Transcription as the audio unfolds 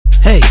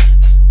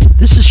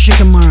This is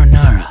Shikamaru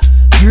Nara.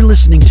 You're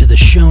listening to the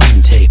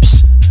Shonen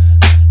Tapes.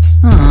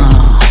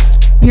 Oh,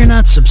 you're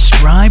not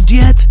subscribed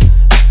yet?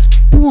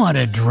 What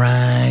a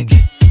drag.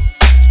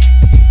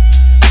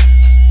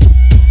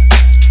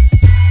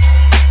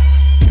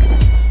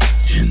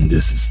 And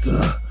this is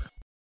the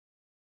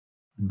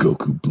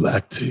Goku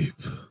Black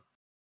Tape.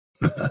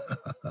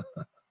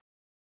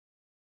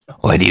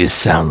 Why do you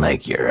sound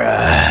like you're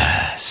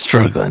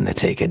struggling to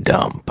take a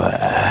dump?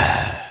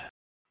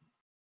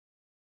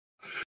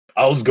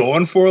 I was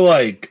going for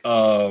actually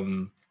I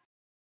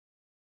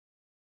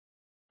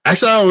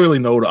don't really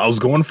know. I was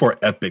going for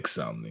epic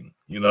sounding.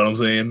 You know what I'm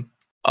saying?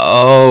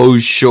 Oh,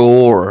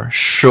 sure.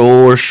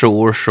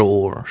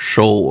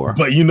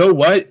 But you know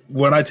what?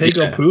 When I take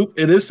a poop,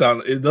 it does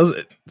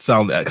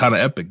sound kind of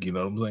epic. You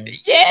know what I'm saying?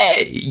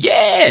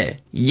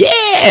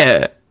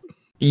 Yeah.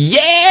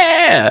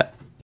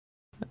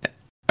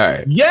 All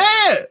right.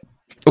 Yeah.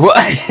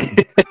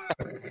 What?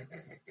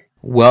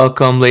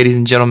 Welcome, ladies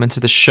and gentlemen, to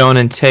the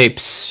Shonen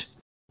Tapes.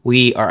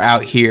 We are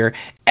out here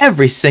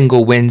every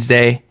single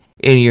Wednesday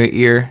in your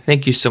ear.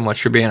 Thank you so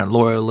much for being a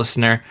loyal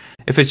listener.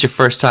 If it's your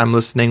first time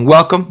listening,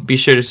 welcome. Be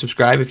sure to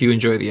subscribe if you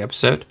enjoy the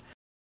episode.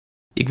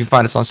 You can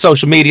find us on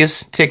social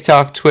medias,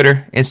 TikTok,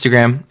 Twitter,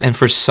 Instagram, and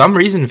for some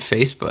reason,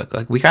 Facebook.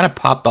 Like, we kind of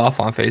popped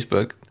off on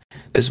Facebook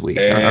this week.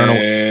 I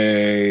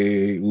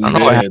don't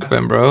know what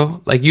happened,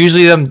 bro. Like,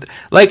 usually they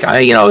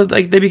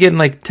be getting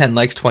like 10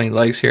 likes, 20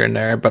 likes here and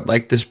there, but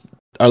like this,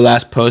 our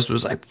last post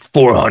was like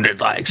 400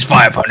 likes,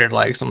 500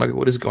 likes. I'm like,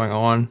 what is going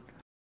on?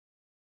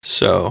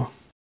 So,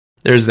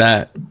 there's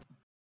that.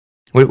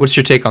 What's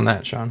your take on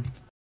that, Sean?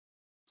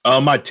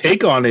 My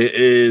take on it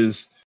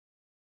is,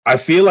 I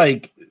feel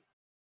like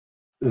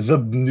the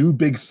new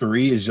big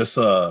three is just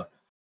I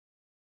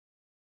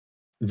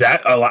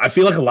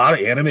feel like a lot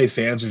of anime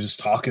fans are just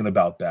talking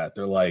about that.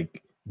 They're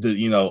like,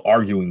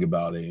 arguing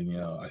about it, and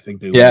I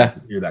think they want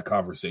to hear that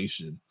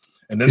conversation.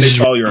 And then they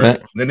saw your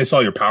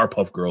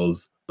Powerpuff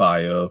Girls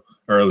bio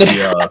or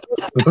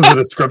the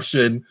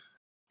description,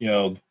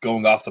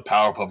 going off the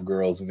Powerpuff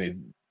Girls, and they,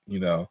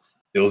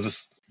 it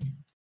was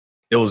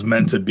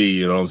meant to be.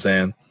 You know what I'm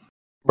saying?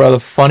 Bro,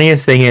 the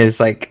funniest thing is,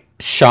 like,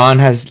 Sean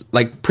has,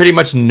 like, pretty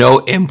much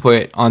no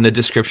input on the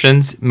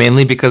descriptions,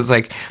 mainly because,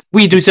 like,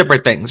 we do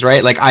separate things,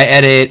 right? Like, I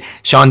edit,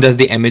 Sean does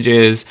the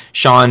images,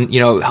 Sean,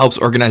 helps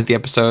organize the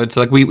episode.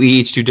 So, like, we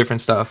each do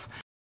different stuff.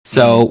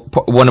 So,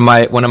 one of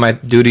my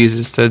duties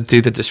is to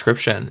do the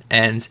description,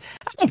 and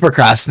I'm a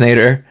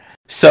procrastinator.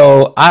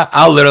 So,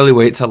 I'll literally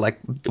wait till, like,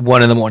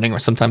 1 a.m. or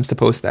sometimes to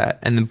post that,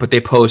 but they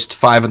post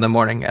 5 a.m.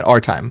 at our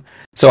time.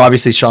 So,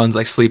 obviously, Sean's,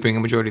 like, sleeping a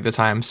majority of the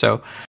time,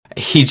 so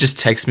he just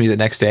texts me the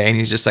next day, and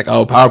he's just like,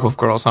 "Oh, Powerpuff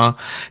Girls, huh?"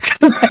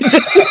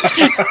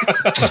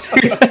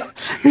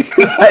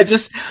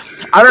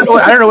 I don't know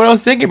what I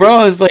was thinking, bro.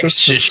 I was like,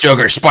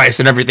 sugar, spice,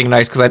 and everything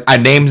nice, because I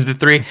named the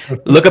three.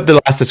 Look up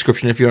the last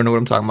description if you don't know what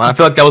I'm talking about. I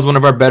feel like that was one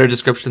of our better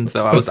descriptions,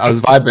 though. I was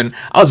vibing.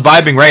 I was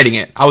vibing writing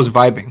it. I was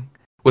vibing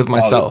with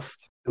myself.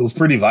 It was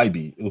pretty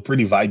vibey. It was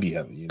pretty vibey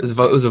heavy. It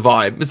was a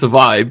vibe. It's a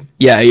vibe.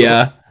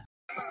 Yeah.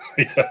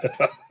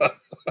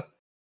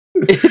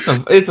 It's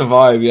a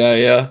vibe.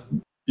 Yeah.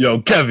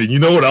 Yo, Kevin, you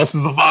know what else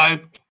is a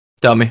vibe?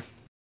 Tell me.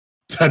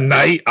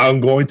 Tonight, I'm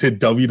going to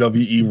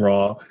WWE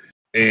Raw,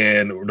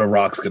 and The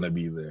Rock's going to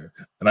be there.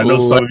 And I know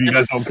some of you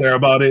guys don't care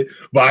about it,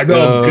 but I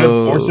know a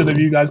good portion of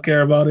you guys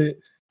care about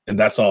it, and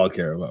that's all I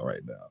care about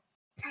right now.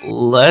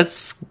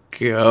 Let's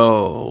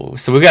go.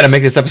 So we got to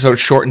make this episode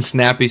short and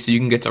snappy so you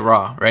can get to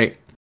Raw, right?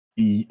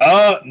 No,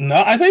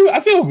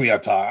 I feel like we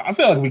have time. I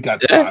feel like we got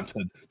time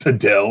to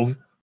delve.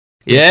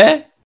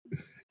 Yeah?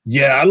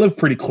 Yeah, I live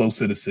pretty close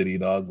to the city,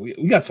 dog. We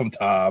got some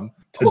time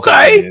to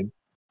dive in.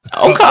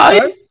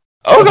 Okay.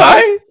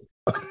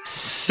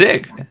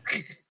 Sick.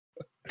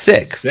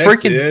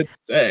 Freaking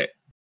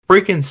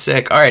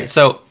sick. All right,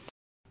 so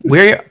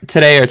we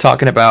today are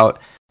talking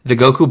about the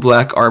Goku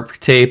Black arc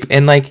tape,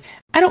 and like,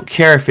 I don't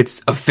care if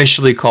it's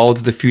officially called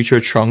the Future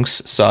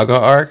Trunks Saga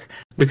arc,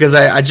 because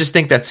I just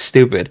think that's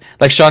stupid.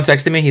 Like, Sean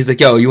texted me, he's like,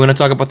 "Yo, you want to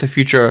talk about the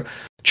Future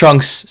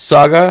Trunks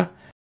Saga?"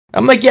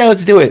 I'm like, "Yeah,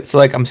 let's do it." So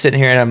like, I'm sitting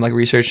here and I'm like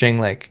researching,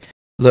 like,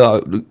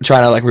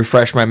 trying to like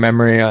refresh my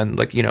memory on,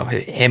 like,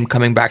 him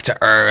coming back to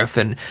Earth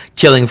and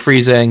killing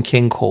Frieza and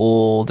King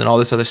Cold and all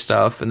this other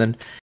stuff. And then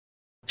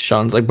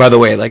Sean's like, "By the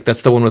way, like,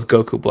 that's the one with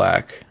Goku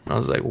Black." And I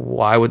was like,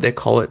 "Why would they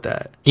call it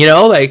that?"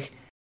 Like,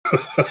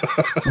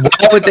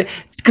 why would they?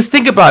 Because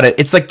think about it.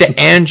 It's like the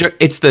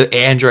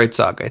Android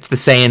saga. It's the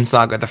Saiyan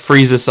saga, the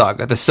Frieza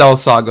saga, the Cell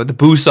saga, the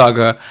Buu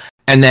saga,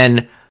 and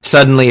then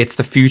suddenly it's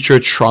the Future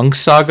Trunks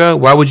saga.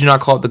 Why would you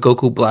not call it the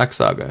Goku Black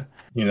saga?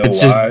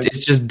 It's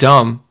just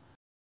dumb.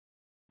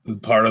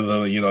 Part of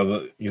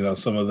the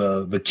some of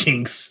the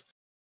kinks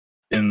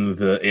in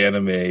the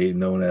anime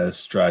known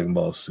as Dragon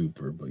Ball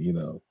Super, but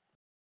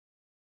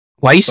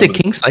why you say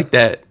kinks like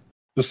that?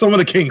 There's some of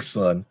the kinks,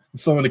 son.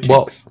 Some of the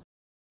kinks. Well,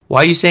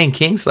 why are you saying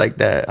kinks like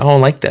that? I don't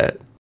like that.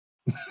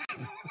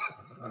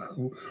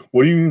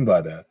 What do you mean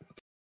by that?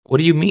 What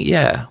do you mean?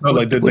 Yeah. No,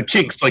 like the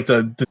kinks, like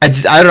the. I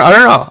don't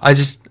know.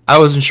 I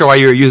wasn't sure why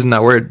you were using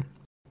that word.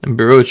 I'm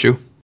be real with you.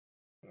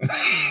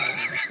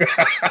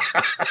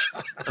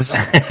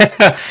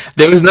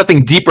 There was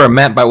nothing deeper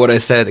meant by what I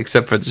said,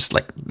 except for just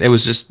like that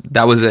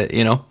was it,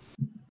 you know.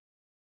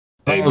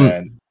 Hey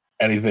man,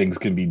 anything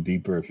can be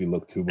deeper if you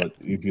look too much.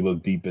 If you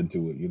look deep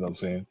into it, you know what I'm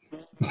saying?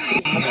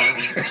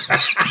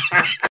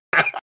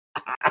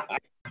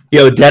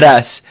 Yo,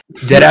 deadass,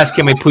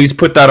 can we please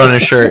put that on a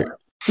shirt?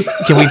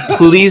 Can we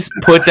please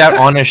put that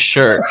on a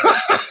shirt?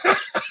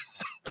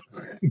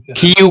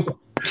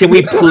 Can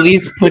we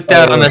please put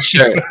that on a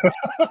shirt?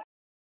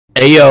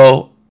 Hey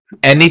yo,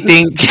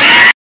 anything?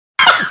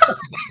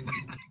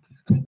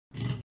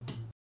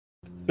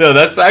 No,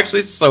 that's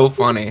actually so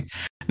funny.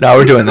 No,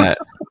 we're doing that.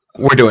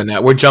 We're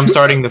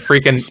jumpstarting the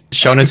freaking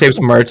Shonen Tapes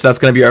merch. That's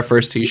gonna be our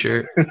first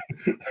T-shirt.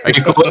 Are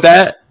you cool with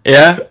that?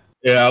 Yeah.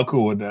 Yeah, I'm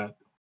cool with that.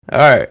 All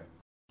right.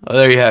 Well,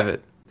 there you have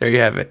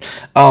it.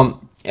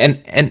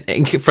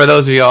 And for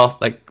those of y'all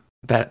like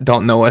that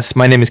don't know us,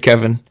 my name is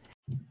Kevin.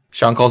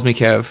 Sean calls me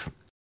Kev,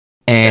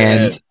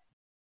 and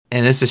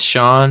this is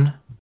Sean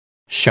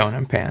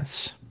Shonen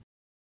Pants.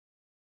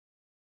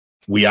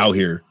 We out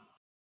here.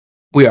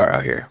 We are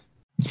out here.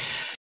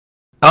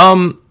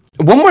 One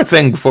more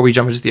thing before we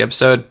jump into the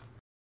episode.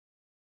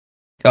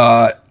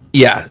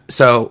 Yeah.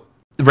 So,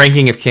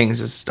 Ranking of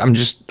Kings is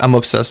I'm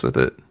obsessed with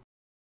it.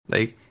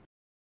 Like,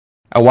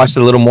 I watched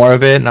a little more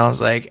of it, and I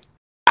was like,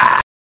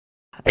 I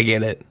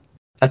get it.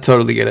 I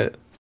totally get it.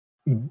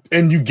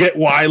 And you get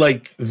why,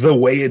 like, the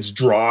way it's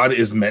drawn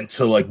is meant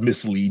to, like,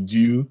 mislead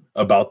you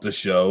about the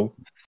show.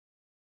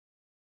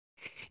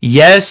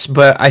 Yes,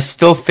 but I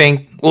still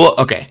think... Well,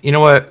 okay, you know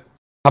what?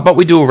 How about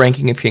we do a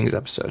Ranking of Kings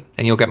episode,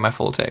 and you'll get my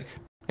full take?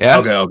 Yeah?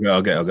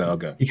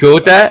 Okay. You cool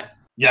with that?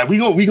 Yeah, we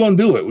gonna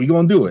do it. We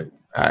gonna do it.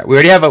 All right, we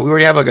already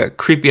have like a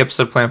creepy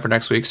episode planned for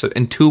next week. So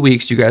in 2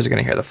 weeks, you guys are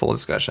gonna hear the full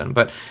discussion.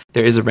 But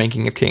there is a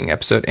Ranking of King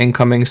episode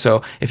incoming.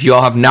 So if you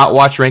all have not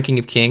watched Ranking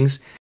of Kings,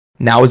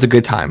 now is a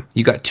good time.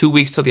 You got 2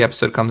 weeks till the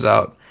episode comes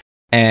out,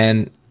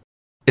 and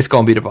it's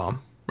gonna be the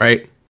bomb,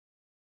 right?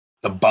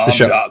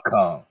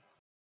 Thebomb.com.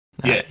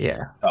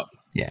 Yeah. Oh,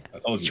 yeah. I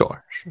told you.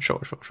 Sure.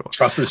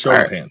 Trust in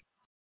Shonen Pants.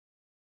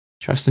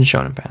 Trust in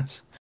Shonen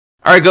Pants.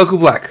 All right, Goku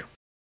Black.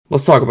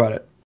 Let's talk about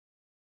it.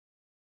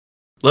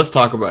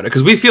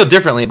 Because we feel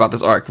differently about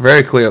this arc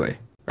very clearly,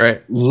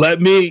 right?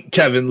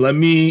 Kevin, let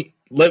me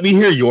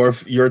hear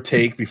your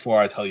take before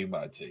I tell you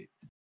my take.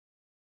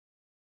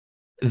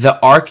 The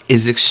arc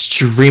is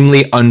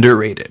extremely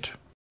underrated.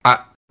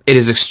 It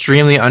is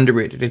extremely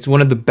underrated. It's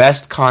one of the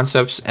best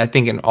concepts, I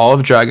think, in all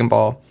of Dragon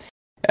Ball.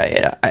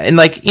 And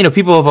like, you know,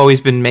 people have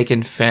always been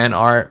making fan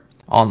art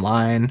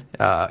online,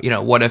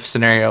 what if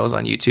scenarios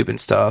on YouTube and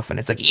stuff, and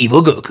it's like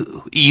evil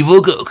Goku,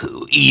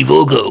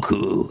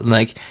 and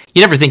like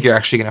you never think you're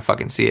actually gonna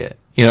fucking see it.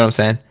 You know what I'm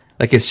saying?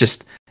 Like it's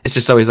just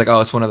always like, oh,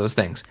 it's one of those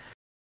things.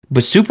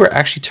 But Super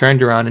actually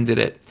turned around and did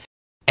it,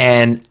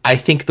 and I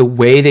think the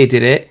way they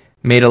did it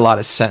made a lot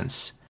of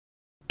sense.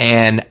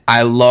 And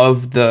I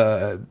love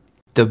the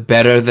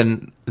better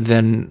than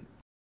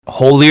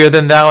holier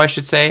than thou, I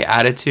should say,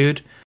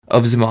 attitude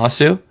of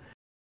Zamasu,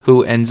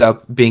 who ends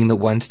up being the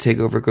one to take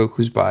over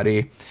Goku's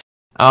body.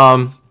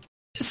 Some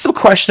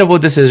questionable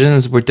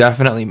decisions were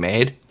definitely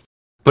made,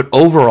 but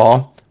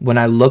overall, when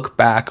I look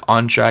back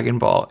on Dragon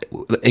Ball,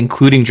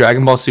 including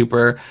Dragon Ball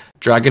Super,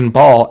 Dragon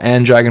Ball,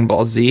 and Dragon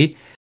Ball Z,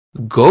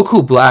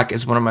 Goku Black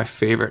is one of my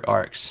favorite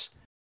arcs.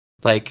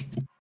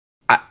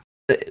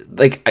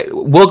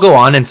 We'll go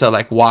on into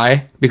like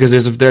why, because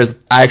there's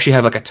I actually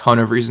have like a ton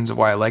of reasons of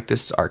why I like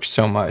this arc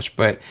so much,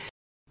 but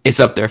it's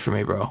up there for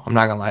me, bro. I'm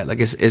not gonna lie. Like,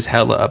 it's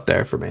hella up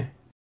there for me.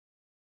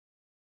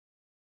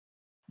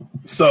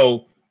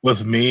 So,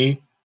 with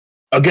me,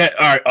 again,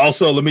 all right,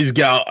 also, let me just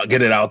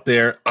get it out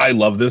there. I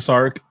love this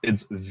arc.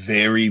 It's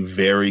very,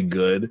 very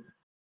good.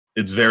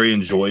 It's very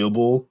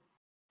enjoyable.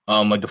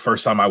 Like, the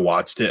first time I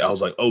watched it, I was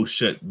like, oh,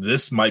 shit,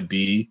 this might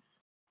be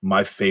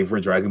my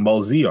favorite Dragon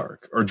Ball Z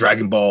arc, or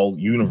Dragon Ball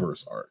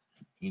Universe arc,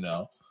 you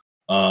know?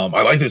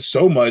 I liked it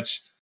so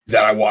much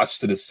that I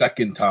watched it a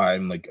second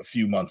time, like, a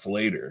few months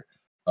later.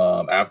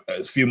 A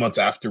few months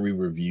after we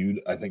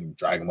reviewed, I think,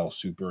 Dragon Ball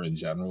Super in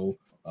general,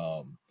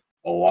 a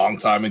long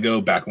time ago,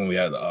 back when we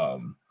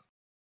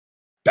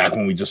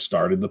just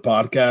started the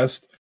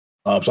podcast.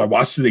 So I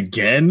watched it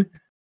again,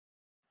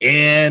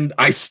 and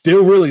I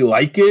still really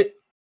like it.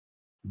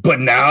 But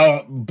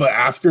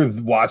after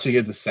watching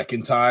it the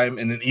second time,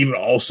 and then even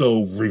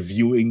also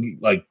reviewing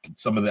like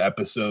some of the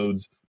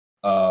episodes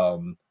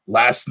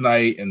last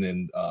night, and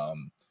then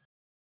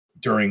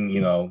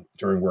during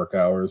work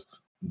hours.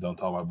 Don't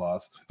tell my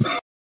boss.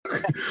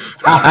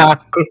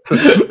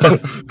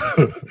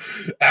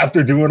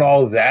 After doing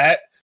all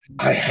that,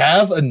 I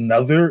have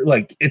another,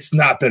 like, it's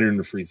not better than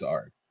the Frieza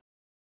arc.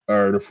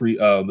 Or the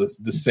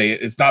Saiyan.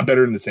 It's not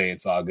better than the Saiyan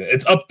saga.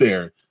 It's up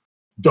there.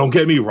 Don't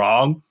get me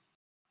wrong.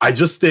 I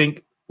just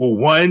think, well,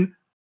 one,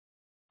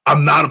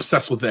 I'm not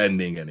obsessed with the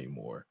ending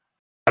anymore.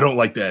 I don't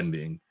like the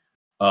ending.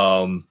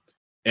 And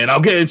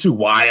I'll get into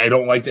why I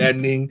don't like the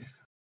ending,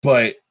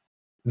 but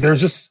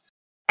there's just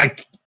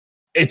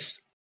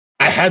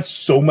I had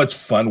so much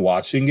fun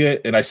watching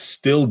it, and I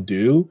still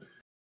do,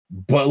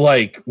 But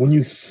like when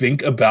you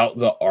think about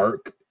the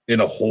arc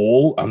in a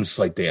whole, I'm just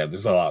like, damn,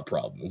 there's a lot of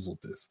problems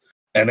with this.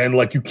 And then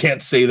like you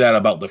can't say that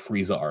about the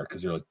Frieza arc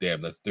because you're like,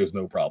 damn, there's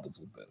no problems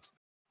with this,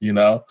 you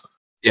know?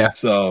 Yeah.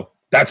 So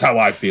that's how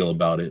I feel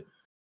about it.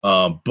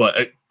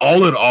 But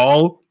all in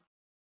all,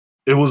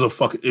 it was a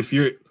fucking. If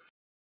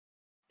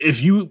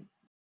you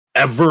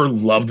ever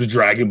loved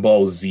Dragon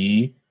Ball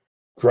Z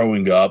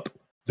growing up,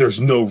 there's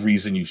no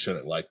reason you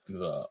shouldn't like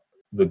the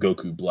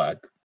Goku Black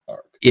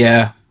arc.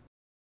 Yeah.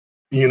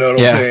 You know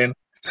what I'm saying?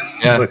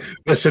 Yeah. Like,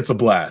 that shit's a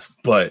blast,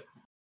 but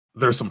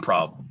there's some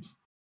problems.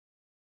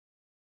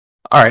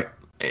 All right.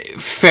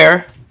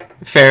 Fair.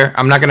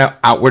 I'm not going to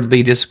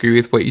outwardly disagree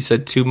with what you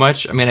said too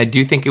much. I mean, I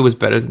do think it was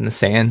better than the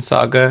Saiyan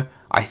Saga.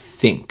 I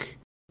think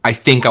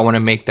I want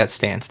to make that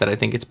stance that I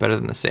think it's better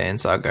than the Saiyan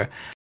Saga.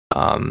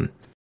 Dog,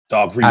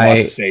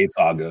 rewatch the Saiyan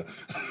Saga.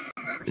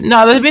 No,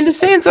 I mean the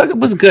Saiyan Saga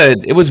was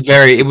good. It was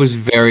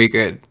very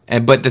good.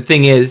 But the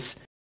thing is,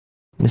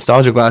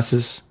 nostalgia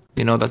glasses.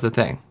 You know, that's the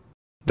thing.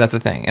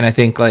 And I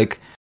think like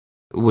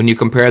when you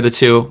compare the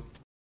two,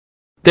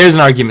 there's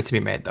an argument to be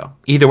made though.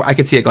 I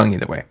could see it going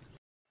either way.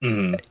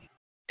 Mm-hmm.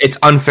 It's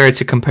unfair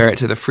to compare it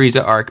to the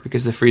Frieza arc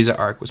because the Frieza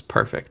arc was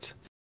perfect.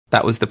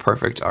 That was the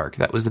perfect arc.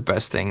 That was the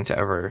best thing to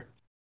ever.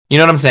 You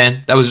know what I'm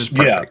saying? That was just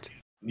perfect.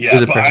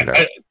 Yeah.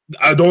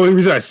 But the only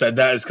reason I said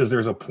that is because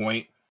there's a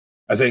point.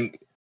 I think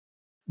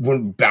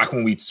when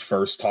we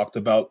first talked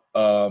about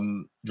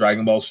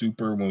Dragon Ball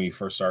Super, when we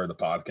first started the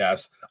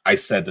podcast, I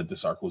said that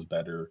this arc was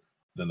better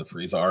than the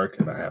Frieza arc,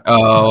 and I have.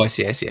 I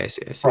see.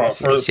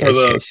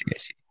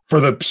 For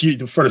the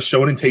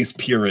Shonen Taste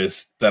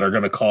purists that are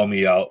going to call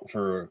me out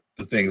for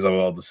the things I'm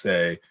about to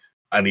say,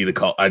 I need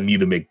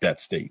to make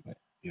that statement.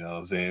 You know what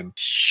I'm saying?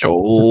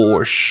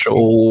 Sure.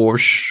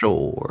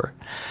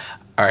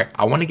 All right,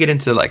 I want to get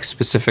into like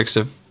specifics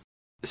of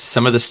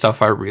some of the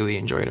stuff I really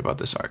enjoyed about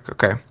this arc.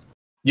 Okay.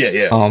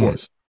 Yeah, of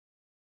course.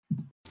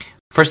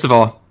 First of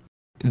all,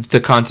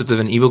 the concept of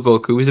an evil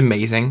Goku is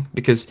amazing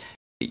because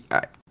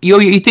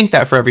you think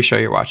that for every show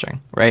you're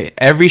watching, right?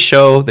 Every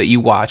show that you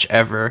watch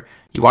ever,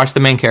 you watch the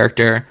main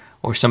character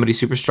or somebody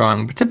super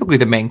strong, but typically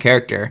the main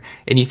character,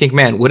 and you think,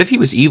 man, what if he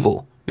was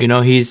evil? You know,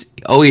 he's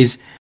always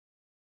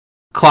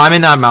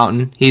climbing that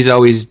mountain. He's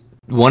always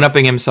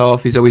one-upping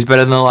himself. He's always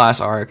better than the last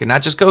arc, and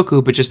not just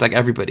Goku, but just like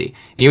everybody.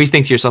 And you always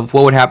think to yourself,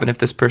 what would happen if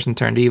this person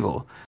turned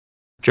evil?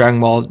 Dragon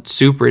Ball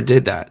Super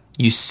did that.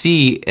 You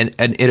see an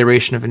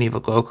iteration of an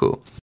evil Goku.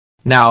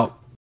 Now,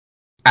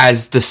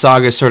 as the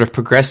saga sort of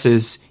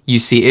progresses, you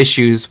see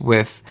issues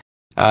with,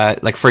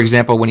 like for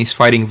example, when he's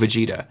fighting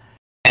Vegeta,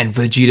 and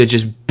Vegeta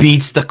just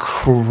beats the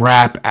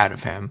crap out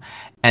of him,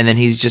 and then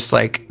he's just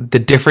like, the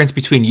difference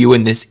between you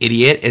and this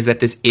idiot is that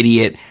this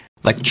idiot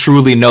like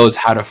truly knows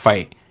how to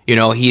fight. You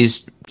know, he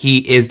is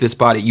this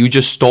body. You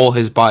just stole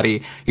his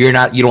body. You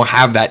don't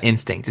have that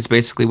instinct. It's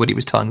basically what he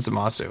was telling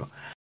Zamasu.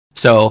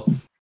 So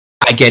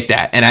I get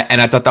that, and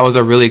I thought that was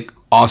a really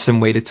awesome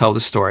way to tell the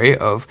story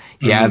of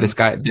this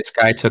guy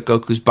took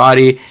Goku's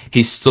body.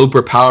 He's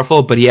super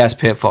powerful, but he has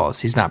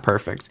pitfalls. He's not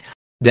perfect.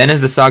 Then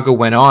as the saga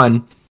went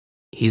on,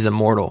 he's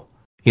immortal.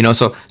 You know,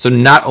 so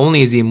not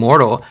only is he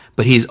immortal,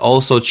 but he's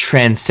also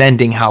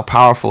transcending how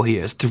powerful he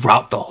is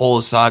throughout the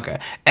whole saga.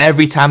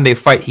 Every time they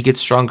fight, he gets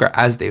stronger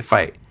as they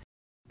fight.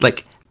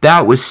 Like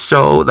that was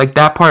so like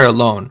that part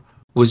alone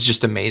was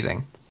just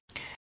amazing.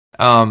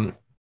 I'll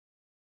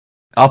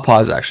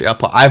pause actually.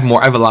 I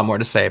have a lot more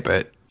to say,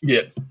 but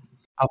yeah,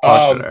 I'll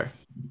pause for there.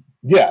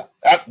 Yeah,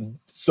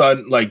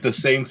 son, like the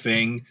same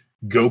thing.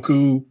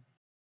 Goku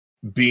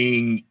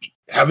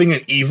having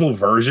an evil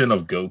version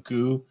of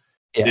Goku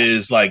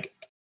is like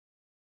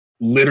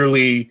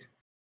literally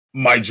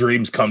my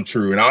dreams come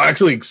true, and I'll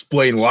actually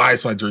explain why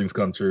it's my dreams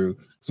come true.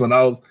 So when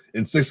I was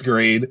in 6th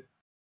grade,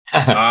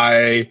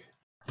 I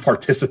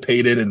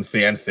participated in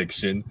fan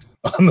fiction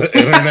on the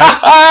internet.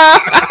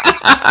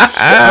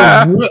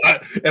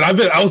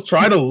 I was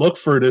trying to look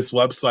for this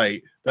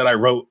website that I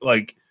wrote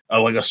like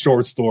a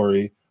short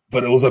story,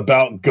 but it was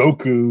about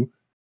Goku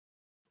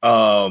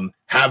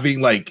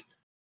having like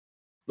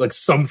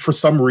for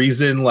some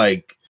reason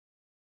like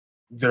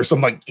there's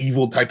some like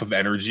evil type of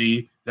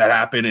energy that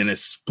happened and it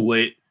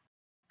split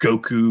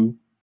Goku,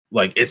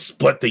 like it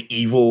split the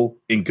evil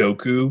in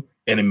Goku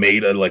and it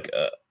made a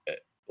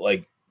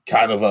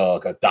kind of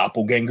a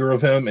doppelganger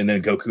of him, and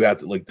then Goku had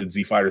to the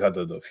Z Fighters had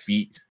to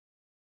defeat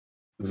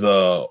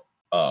that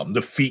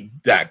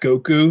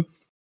Goku,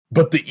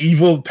 but the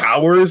evil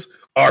powers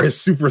are his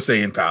Super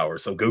Saiyan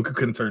powers, so Goku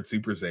couldn't turn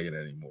Super Saiyan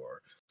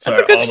anymore. So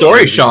that's a good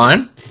story,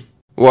 Sean.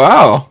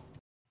 Wow.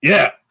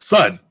 Yeah,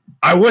 son.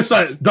 I wish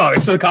I should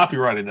have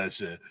copyrighted that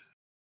shit.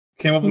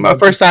 Came up with my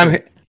first time.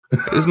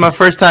 This is my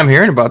first time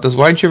hearing about this.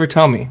 Why didn't you ever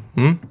tell me?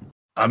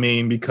 I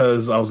mean,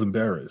 because I was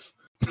embarrassed.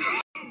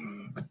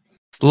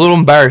 It's a little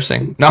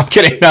embarrassing. No, I'm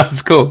kidding. No,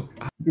 it's cool.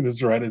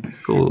 Just writing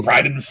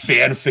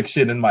fan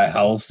fiction in my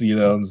house. You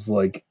know, it's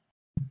like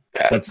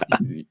that's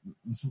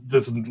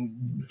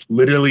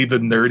literally the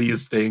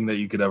nerdiest thing that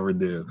you could ever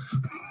do.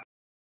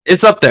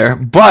 It's up there,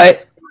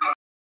 but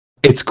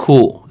it's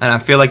cool, and I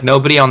feel like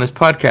nobody on this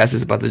podcast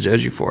is about to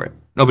judge you for it.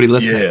 Nobody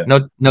listening. Yeah.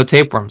 No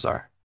tapeworms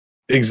are.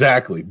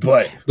 Exactly,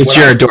 but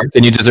you're a dork,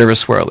 then you deserve a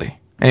swirly.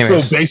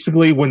 Anyways. So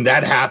basically, when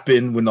that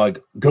happened, when like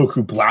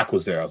Goku Black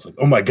was there, I was like,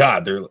 "Oh my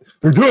god,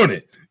 they're doing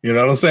it!" You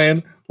know what I'm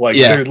saying? Like,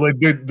 they're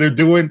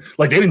doing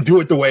like they didn't do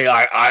it the way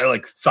I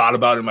like thought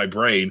about it in my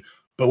brain.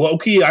 But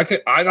low-key, I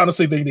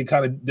honestly think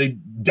they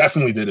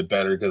definitely did it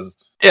better because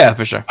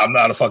for sure. I'm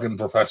not a fucking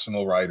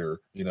professional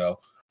writer, you know.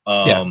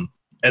 And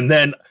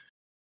then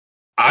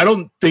I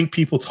don't think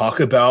people talk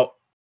about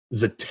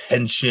the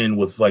tension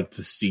with like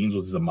the scenes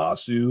with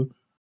Zamasu.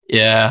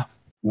 Yeah.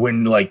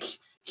 When like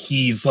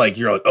he's like,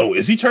 you're like, oh,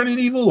 is he turning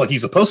evil? Like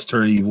he's supposed to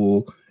turn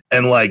evil,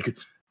 and like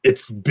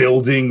it's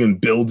building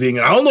and building.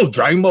 And I don't know if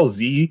Dragon Ball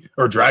Z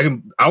or I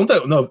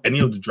don't know if any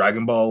of the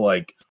Dragon Ball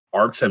like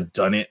arcs have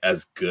done it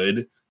as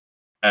good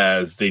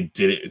as they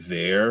did it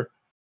there.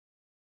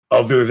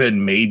 Other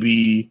than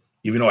maybe,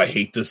 even though I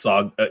hate this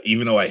saga,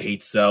 even though I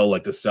hate Cell,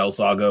 like the Cell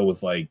saga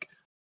with like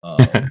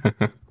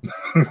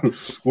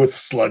with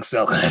Slug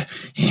Cell.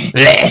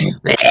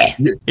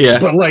 Yeah.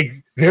 But like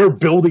they're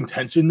building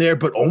tension there,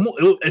 but almost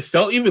it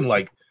felt even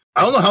like,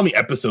 I don't know how many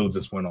episodes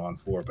this went on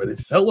for, but it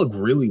felt like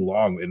really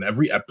long. And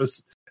every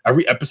episode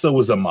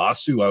was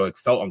Zamasu. I like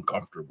felt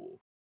uncomfortable.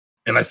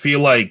 And I feel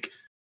like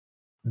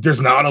there's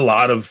not a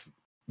lot of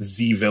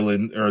Z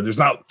villain, or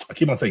I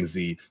keep on saying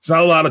Z. There's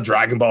not a lot of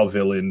Dragon Ball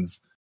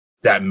villains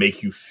that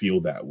make you feel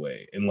that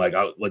way. And like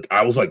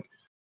I was like,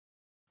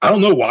 I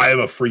don't know why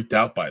I'm freaked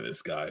out by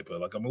this guy,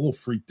 but like I'm a little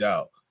freaked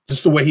out.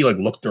 Just the way he like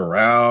looked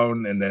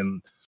around, and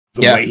then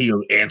the way he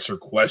answered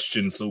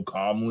questions so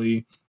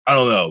calmly. I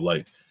don't know.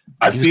 Like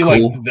I feel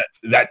cool. Like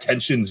that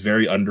tension's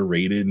very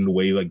underrated in the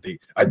way like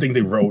I think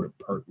they wrote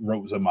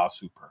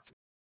Zamasu perfect.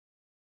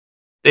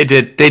 They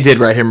did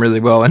write him really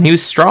well, and he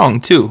was strong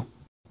too.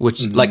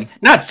 Which like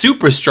not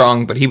super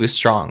strong, but he was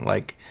strong.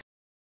 Like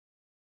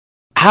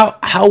how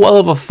well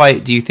of a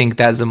fight do you think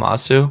that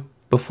Zamasu,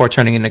 before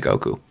turning into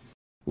Goku,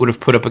 would have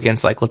put up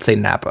against, like, let's say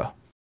Nappa?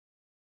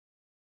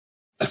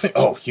 I think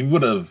he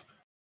would have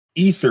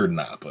ethered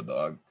Nappa,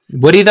 dog.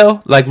 Would he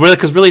though? Like really,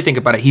 because really think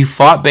about it, he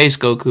fought Base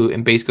Goku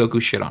and Base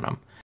Goku shit on him.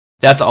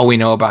 That's all we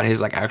know about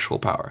his like actual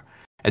power.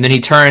 And then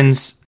he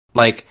turns,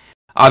 like,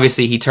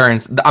 obviously he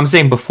turns. I'm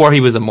saying before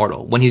he was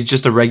immortal, when he's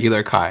just a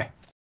regular Kai.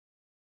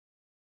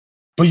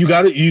 But you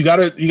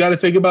gotta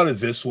think about it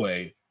this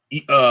way.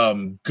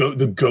 The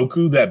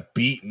Goku that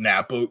beat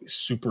Nappa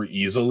super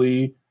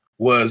easily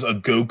was a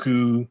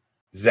Goku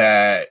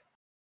that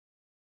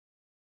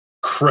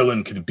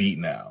Krillin can beat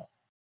now.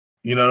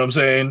 You know what I'm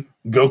saying?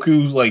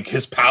 Goku's like,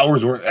 his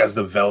powers weren't as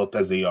developed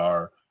as they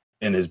are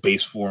in his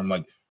base form.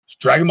 Like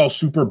Dragon Ball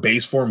Super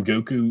base form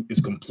Goku is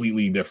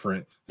completely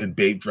different than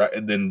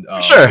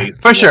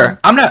for sure.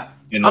 I'm not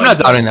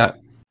doubting that.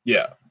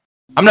 Yeah.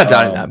 I'm not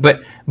doubting that,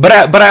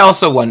 but I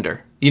also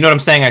wonder. You know what I'm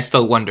saying? I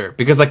still wonder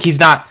because like he's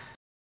not.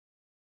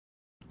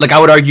 Like I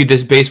would argue,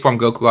 this base form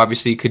Goku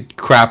obviously could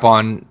crap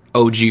on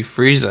OG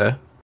Frieza,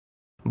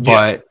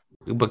 but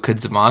could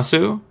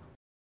Zamasu?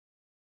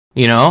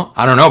 You know,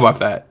 I don't know about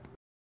that.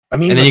 I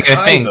mean, and then you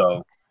gotta think,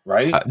 though,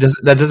 right?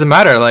 That doesn't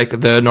matter. Like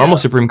the normal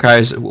Supreme Kai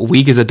is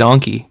weak as a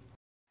donkey.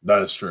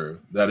 That is true.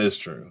 That is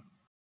true.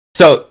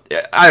 So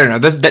I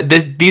don't know.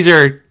 These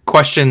are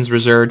questions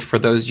reserved for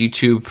those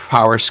YouTube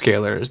power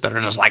scalers that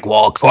are just like,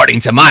 well,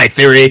 according to my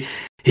theory,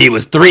 he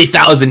was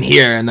 3,000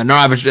 here, and the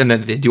average, and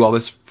then they do all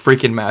this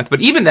freaking math.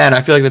 But even then,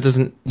 I feel like that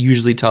doesn't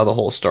usually tell the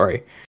whole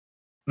story.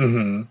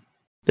 Mm-hmm.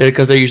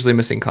 Because they're usually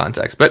missing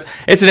context. But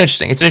it's an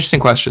interesting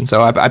question.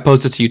 So I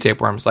posed it to you,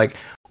 Tapeworms. Like,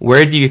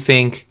 where do you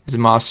think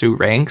Zamasu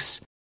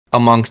ranks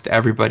amongst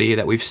everybody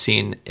that we've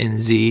seen in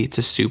Z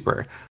to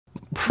Super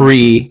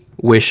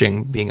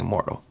pre-wishing being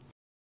immortal?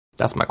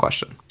 That's my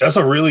question. That's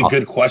a really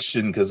good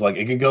question because like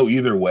it could go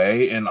either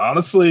way, and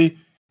honestly,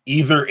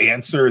 either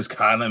answer is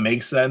kind of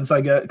makes sense.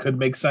 I guess could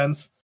make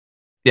sense.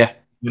 Yeah,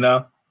 you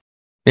know.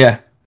 Yeah,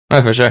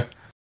 for sure.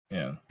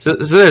 Yeah. So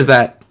there's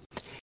that.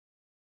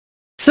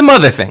 Some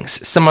other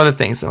things.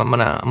 I'm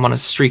gonna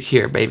streak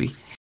here, baby.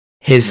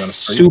 His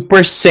Super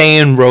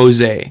Saiyan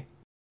Rose.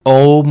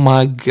 Oh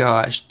my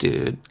gosh,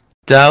 dude,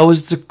 that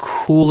was the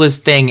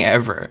coolest thing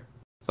ever.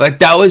 Like,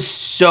 that was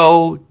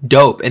so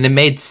dope. And it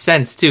made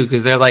sense, too,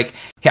 because they're like,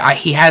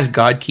 he has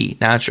God Ki,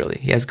 naturally.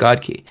 He has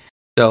God Ki.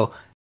 So,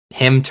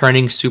 him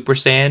turning Super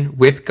Saiyan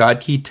with God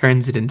Ki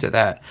turns it into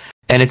that.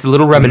 And it's a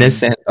little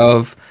reminiscent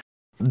of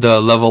the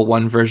level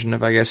 1 version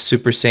of, I guess,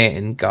 Super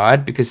Saiyan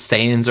God, because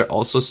Saiyans are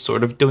also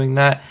sort of doing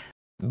that.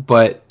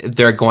 But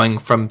they're going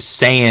from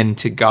Saiyan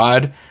to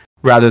God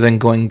rather than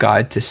going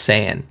God to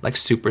Saiyan, like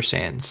Super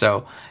Saiyan.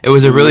 So, it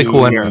was a really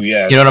cool interaction.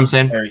 Yeah. You know what I'm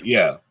saying?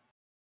 Yeah.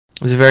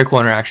 It was a very cool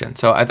interaction.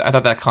 So I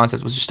thought that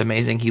concept was just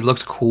amazing. He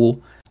looked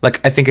cool.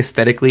 Like, I think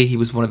aesthetically, he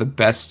was one of the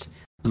best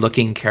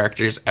looking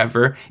characters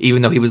ever,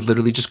 even though he was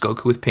literally just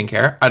Goku with pink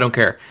hair. I don't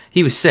care.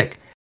 He was sick.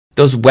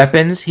 Those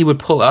weapons he would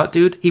pull out,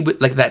 dude. He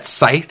would, like, that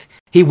scythe.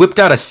 He whipped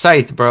out a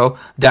scythe, bro,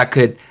 that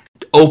could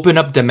open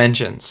up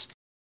dimensions.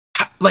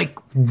 Like,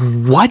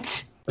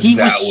 what? He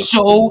was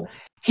so... Cool.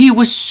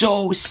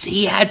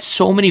 He had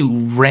so many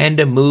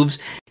random moves.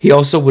 He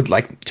also would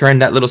like turn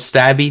that little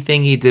stabby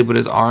thing he did with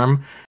his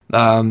arm.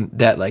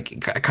 That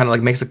like kind of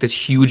like makes like this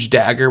huge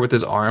dagger with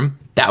his arm.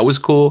 That was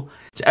cool.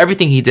 So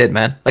everything he did,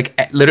 man, like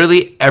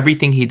literally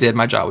everything he did,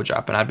 my jaw would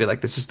drop, and I'd be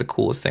like, "This is the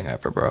coolest thing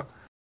ever, bro."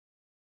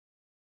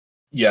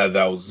 Yeah,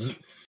 that was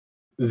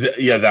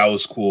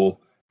cool.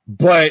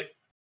 But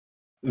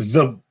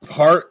the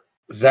part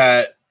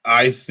that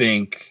I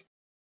think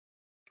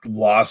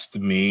lost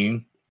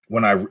me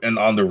and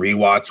on the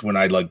rewatch when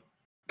I like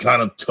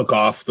kind of took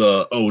off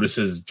this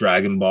is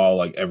Dragon Ball,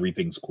 like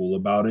everything's cool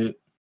about it,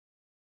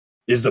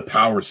 is the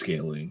power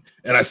scaling.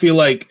 And I feel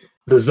like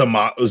the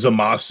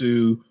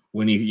Zamasu,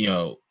 when he,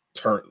 him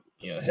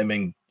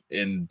and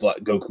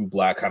Goku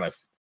Black kind of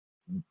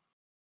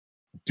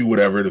do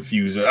whatever to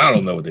fuse it. I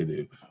don't know what they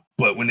do.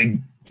 But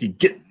when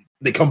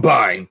they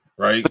combine,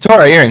 right?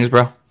 Patora earrings,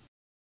 bro.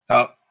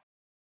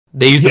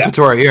 They use the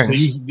Patora earrings.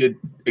 They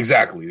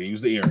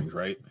use the earrings,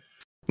 right?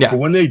 Yeah. But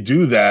when they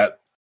do that,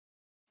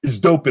 it's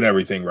dope and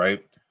everything,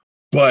 right?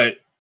 But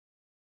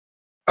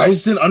I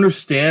just didn't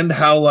understand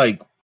how,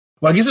 like,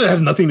 well, I guess it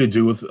has nothing to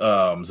do with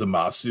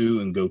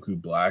Zamasu and Goku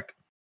Black.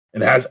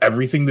 It has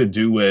everything to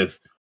do with,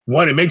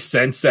 one, it makes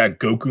sense that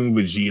Goku and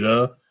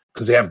Vegeta,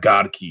 because they have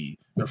God Ki,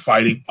 they're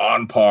fighting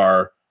on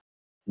par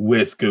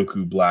with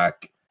Goku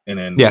Black and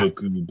then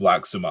Goku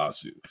Black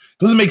Zamasu.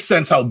 Doesn't make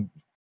sense how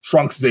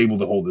Trunks is able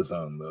to hold his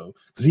own, though,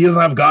 because he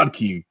doesn't have God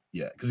Ki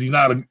yet, because he's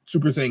not a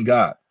Super Saiyan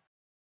God.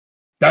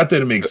 That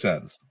didn't make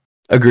sense.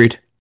 Agreed.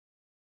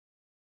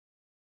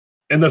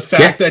 And the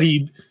fact that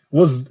he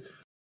was,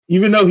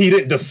 even though he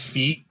didn't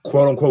defeat,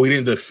 quote unquote, he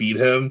didn't defeat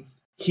him,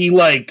 he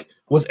like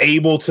was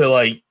able to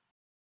like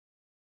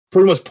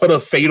pretty much put a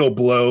fatal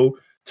blow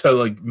to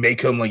like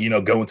make him like,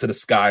 go into the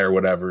sky or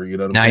whatever. You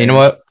know what I'm saying?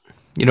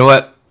 You know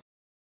what?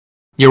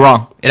 You're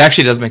wrong. It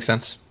actually does make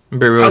sense. How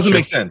does it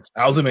make sense?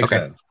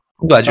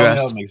 I'm glad you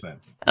asked. How does it make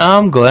sense?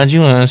 I'm glad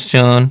you asked,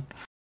 John.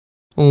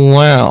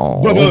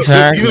 Well,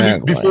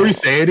 before we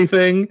say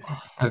anything,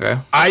 okay,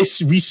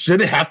 we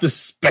shouldn't have to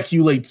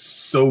speculate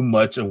so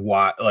much of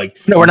why. Like,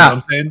 no, we're not.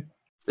 What I'm saying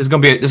this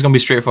is gonna be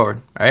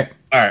straightforward. All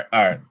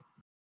right.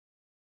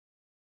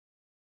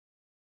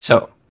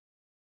 So,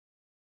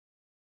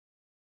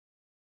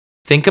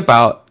 think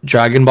about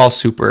Dragon Ball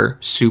Super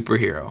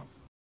superhero.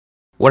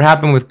 What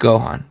happened with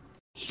Gohan?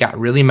 He got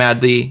really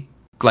madly,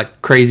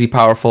 like crazy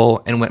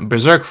powerful, and went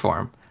berserk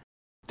form.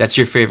 That's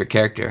your favorite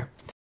character.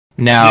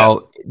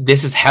 Now,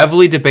 this is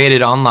heavily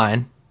debated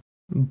online,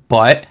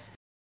 but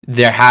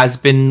there has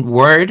been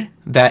word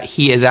that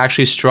he is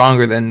actually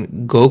stronger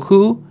than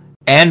Goku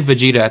and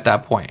Vegeta at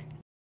that point.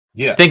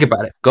 Yeah. Think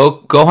about it.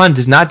 Gohan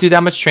does not do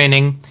that much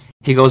training.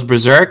 He goes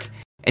berserk,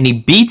 and he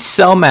beats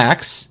Cell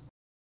Max,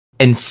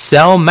 and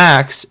Cell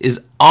Max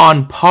is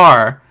on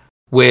par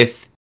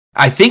with,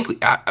 I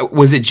think,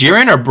 was it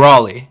Jiren or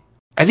Broly?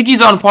 I think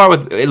he's on par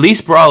with at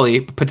least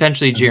Broly,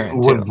 potentially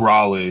Jiren, too. With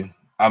Broly.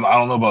 I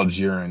don't know about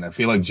Jiren. I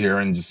feel like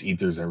Jiren just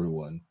ethers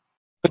everyone.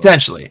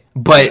 Potentially.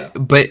 But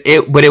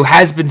it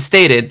has been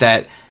stated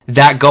that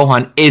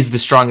Gohan is the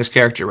strongest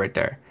character right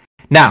there.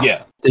 Now,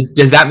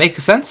 does that make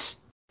sense?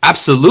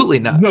 Absolutely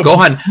not. No,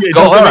 Gohan,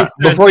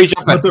 before you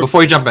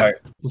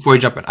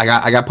jump in,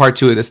 I got part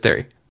 2 of this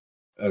theory.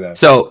 Okay.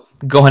 So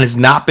Gohan has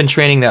not been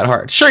training that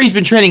hard. Sure, he's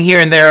been training here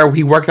and there.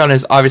 He worked on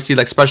his, obviously,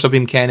 like special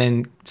beam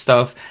cannon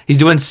stuff. He's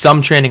doing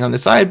some training on the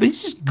side, but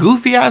he's just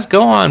goofy ass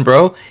Gohan,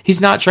 bro.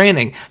 He's not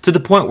training to the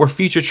point where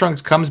Future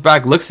Trunks comes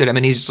back, looks at him,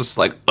 and he's just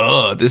like,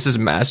 "Oh, this is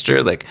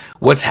Master. Like,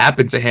 what's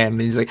happened to him?"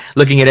 And he's like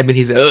looking at him, and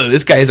he's like, "Oh,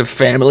 this guy has a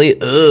family."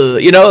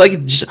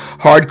 Like just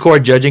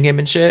hardcore judging him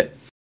and shit.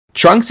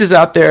 Trunks is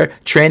out there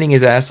training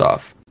his ass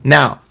off.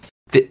 Now,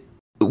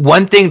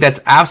 one thing that's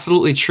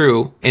absolutely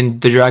true in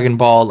the Dragon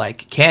Ball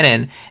like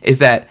canon is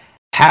that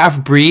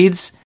half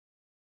breeds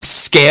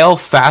scale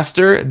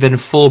faster than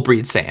full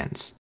breed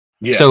Saiyans.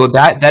 Yeah. So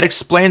that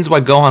explains why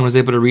Gohan was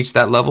able to reach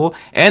that level,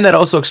 and that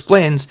also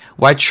explains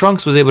why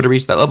Trunks was able to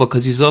reach that level,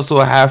 because he's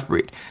also a half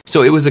breed.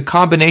 So it was a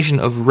combination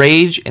of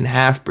rage and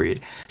half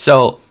breed.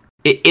 So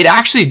it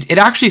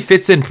actually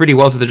fits in pretty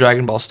well to the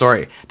Dragon Ball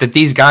story that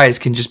these guys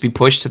can just be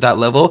pushed to that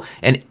level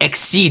and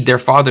exceed their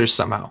fathers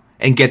somehow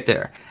and get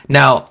there.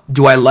 Now,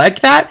 do I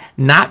like that?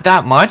 Not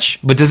that much,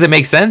 but does it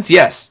make sense?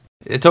 Yes,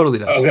 it totally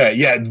does. Okay,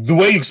 yeah, the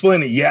way you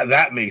explain it,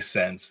 that makes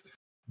sense.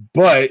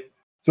 But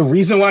the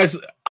reason why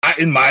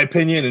in my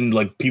opinion, and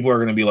like people are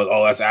going to be like,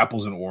 "Oh, that's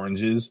apples and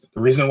oranges."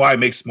 The reason why it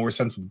makes more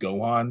sense with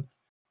Gohan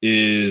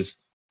is,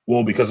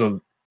 well, because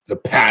of the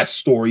past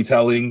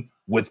storytelling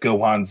with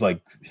Gohan's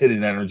like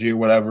hidden energy or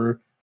whatever.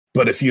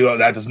 But if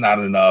that is not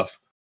enough,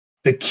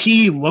 the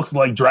Ki looked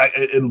like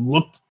it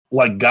looked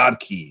like God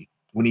Ki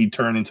when he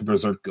turned into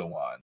Berserk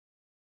Gohan.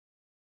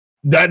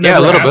 That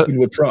never happened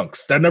with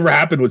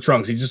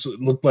Trunks. He just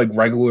looked like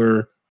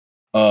regular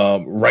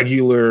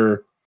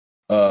Super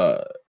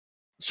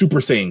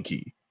Saiyan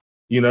Ki.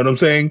 You know what I'm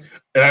saying?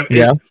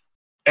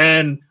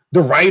 And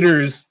the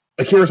writers,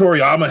 Akira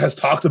Toriyama, has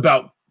talked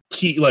about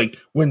Ki, like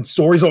when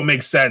stories don't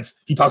make sense,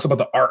 he talks about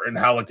the art and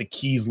how like the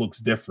keys looks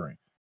different.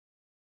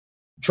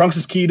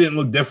 Trunks' ki didn't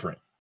look different.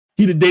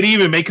 They didn't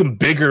even make him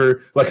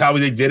bigger like how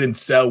they did in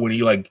Cell when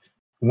he like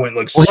went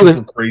like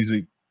super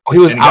crazy. He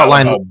was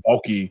outlined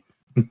bulky,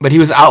 but he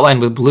was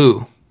outlined with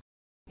blue.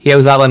 He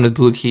was outlined with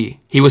blue ki.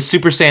 He was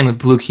Super Saiyan with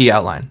blue ki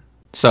outline.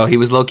 So he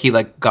was low key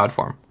like God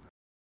form.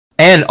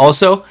 And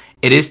also,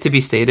 it is to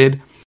be stated,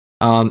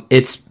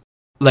 it's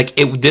like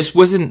this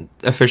wasn't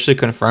officially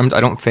confirmed. I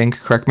don't think.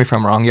 Correct me if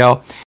I'm wrong,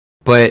 y'all.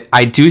 But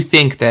I do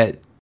think that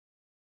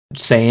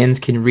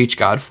Saiyans can reach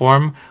God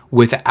form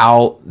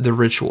without the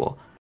ritual.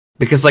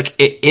 Because like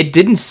it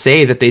didn't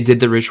say that they did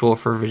the ritual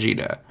for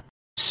Vegeta.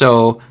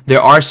 So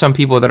there are some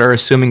people that are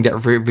assuming that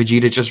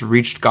Vegeta just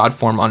reached God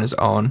form on his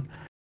own,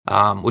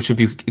 which would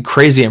be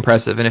crazy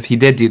impressive. And if he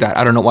did do that,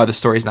 I don't know why the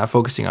story is not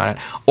focusing on it.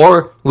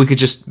 Or we could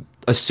just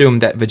assume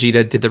that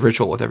Vegeta did the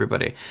ritual with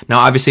everybody.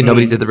 Now, obviously,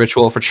 nobody did the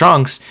ritual for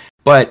Trunks,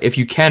 but if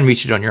you can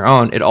reach it on your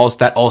own,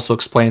 that also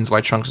explains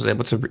why Trunks was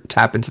able to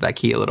tap into that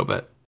ki a little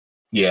bit.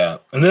 Yeah,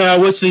 and then I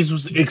wish these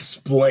was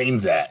explain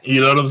that. You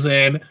know what I'm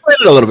saying?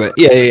 A little bit.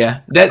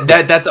 Yeah.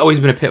 That's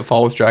always been a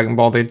pitfall with Dragon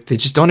Ball. They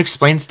just don't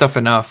explain stuff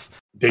enough.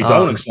 They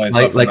don't explain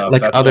stuff enough.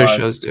 Like other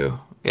shows do.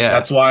 Yeah,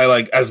 that's why.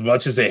 Like as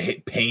much as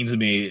it pains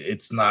me,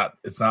 it's not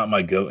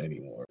my goat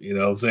anymore. You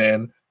know what I'm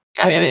saying?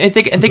 I mean,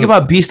 think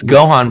about Beast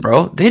Gohan,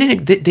 bro. They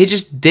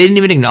didn't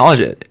even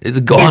acknowledge it.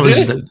 The Gohan was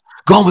just like,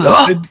 Gohan was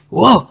like, oh,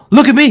 whoa,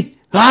 look at me.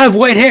 I have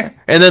white hair,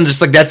 and then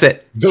just like that's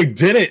it. They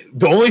did it.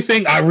 The only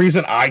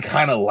reason I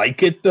kind of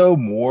like it though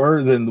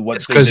more than what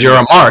it's because you're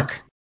a mark.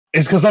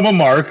 It's because I'm a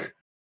mark.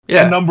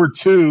 Yeah. And number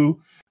two,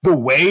 the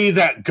way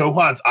that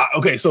Gohan's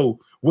okay. So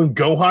when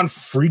Gohan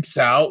freaks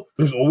out,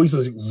 there's always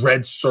this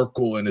red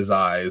circle in his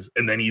eyes,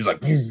 and then he's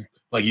like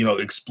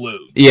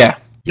explodes. Yeah.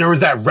 There was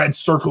that red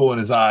circle in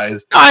his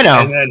eyes. I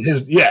know. And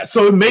then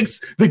so it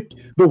makes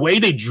the way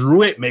they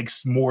drew it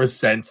makes more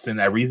sense than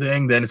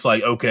everything. Then it's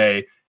like,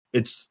 okay,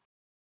 it's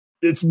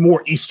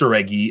more Easter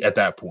eggy at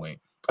that point.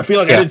 I feel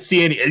like I didn't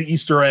see any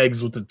Easter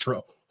eggs with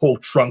the whole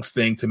Trunks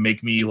thing to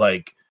make me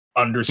like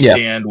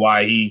understand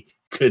why he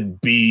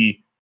could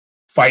be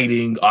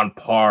fighting on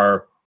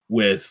par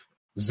with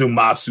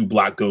Zamasu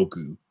Black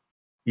Goku.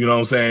 You know what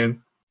I'm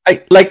saying?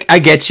 I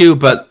get you,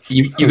 but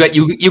you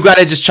got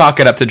to just chalk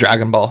it up to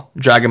Dragon Ball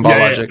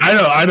logic.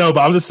 I know,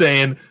 but I'm just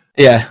saying.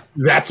 Yeah,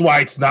 that's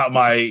why it's not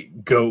my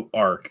GOAT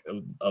arc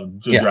of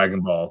Dragon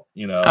Ball.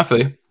 You know, I feel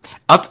you.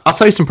 I'll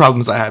tell you some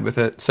problems I had with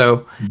it.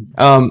 So,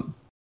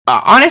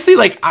 honestly,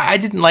 like I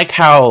didn't like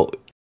how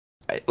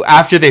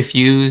after they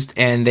fused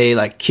and they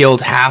like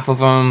killed half of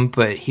him,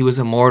 but he was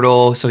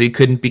immortal, so he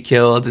couldn't be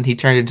killed, and he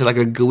turned into like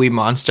a gooey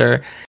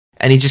monster,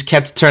 and he just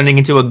kept turning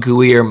into a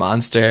gooier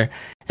monster.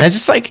 And it's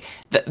just like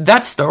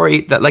that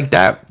story,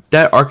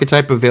 that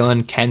archetype of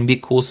villain can be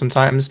cool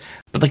sometimes,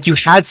 but like you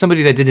had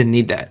somebody that didn't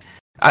need that.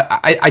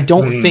 I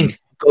don't think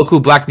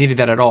Goku Black needed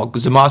that at all.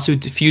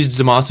 Fused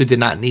Zamasu did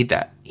not need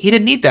that. He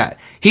didn't need that.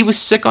 He was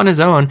sick on his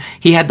own.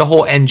 He had the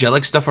whole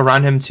angelic stuff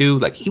around him too.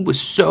 Like he was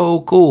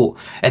so cool.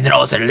 And then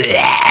all of a sudden,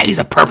 he's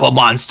a purple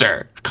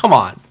monster. Come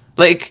on,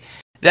 like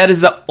that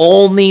is the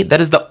only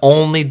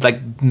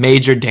like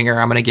major dinger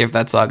I'm gonna give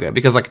that saga,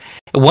 because like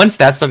once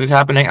that started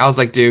happening, I was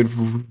like, dude,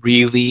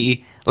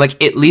 really?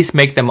 Like at least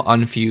make them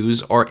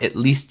unfuse, or at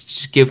least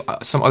just give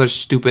some other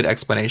stupid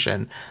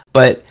explanation.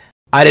 But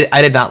I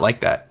did not like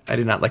that. I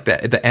did not like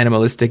that, the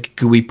animalistic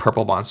gooey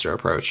purple monster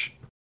approach.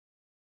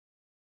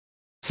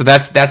 So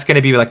that's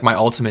gonna be like my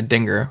ultimate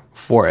dinger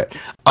for it.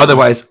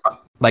 Otherwise,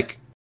 like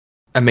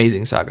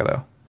amazing saga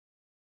though.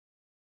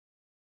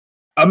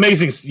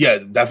 Amazing, yeah,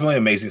 definitely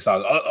amazing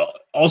saga.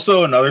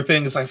 Also, another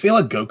thing is I feel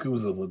like Goku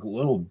was a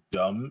little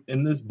dumb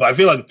in this, but I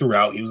feel like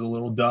throughout he was a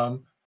little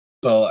dumb.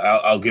 So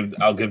I'll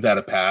give that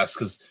a pass,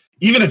 because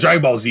even in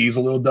Dragon Ball Z is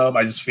a little dumb.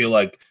 I just feel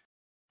like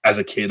as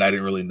a kid I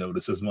didn't really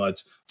notice as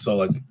much. So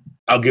like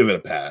I'll give it a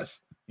pass.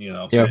 You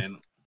know what I'm saying?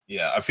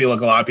 Yeah, I feel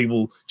like a lot of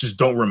people just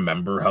don't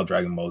remember how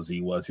Dragon Ball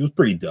Z was. He was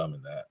pretty dumb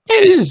in that.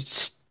 Yeah, he was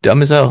just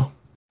dumb as hell.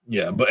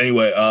 Yeah, but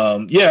anyway,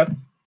 yeah.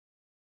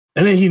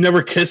 And then he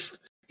never kissed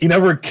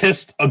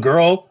a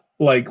girl.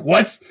 Like,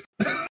 what?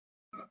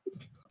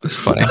 It's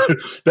funny.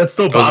 That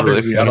still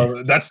bothers me.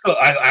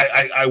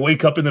 I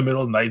wake up in the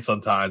middle of the night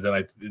sometimes,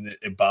 and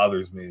it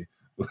bothers me.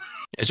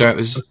 It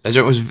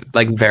was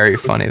like very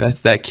funny.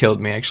 That killed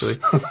me actually.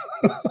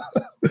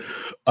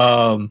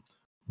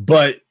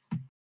 But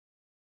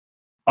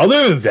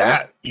other than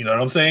that, you know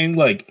what I'm saying?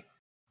 Like,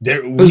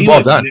 it was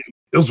well done.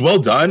 It was well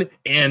done,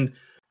 and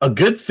a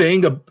good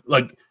thing,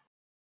 like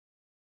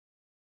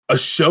a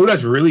show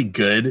that's really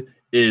good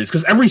is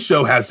because every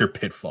show has their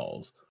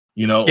pitfalls,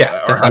 you know,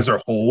 or has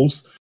their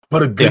holes.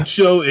 But a good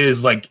show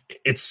is like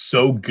it's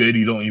so good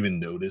you don't even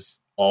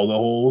notice all the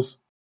holes,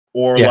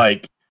 or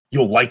like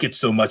you'll like it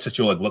so much that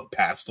you'll like look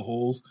past the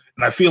holes.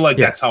 And I feel like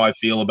that's how I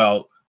feel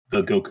about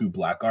the Goku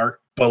Black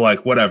arc. But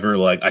like whatever,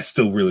 like I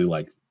still really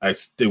like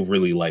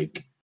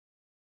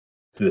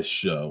this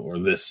show or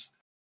this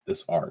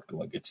arc.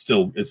 Like it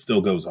still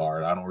goes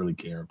hard. I don't really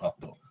care about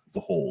the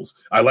holes.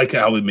 I like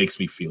how it makes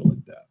me feel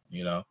like that,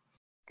 you know?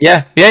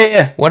 Yeah,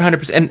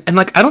 100%. And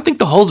like I don't think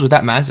the holes were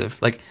that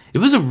massive. Like it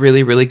was a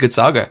really, really good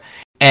saga.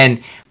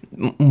 And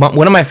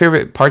one of my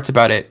favorite parts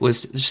about it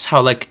was just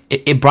how like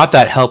it brought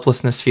that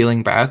helplessness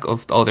feeling back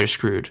of, oh, they're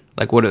screwed.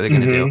 Like, what are they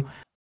gonna do?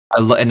 I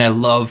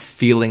love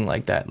feeling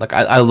like that. Like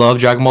I love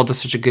Dragon Ball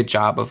does such a good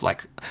job of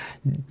like,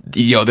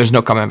 there's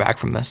no coming back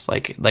from this.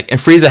 Like and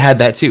Frieza had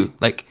that too.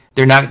 Like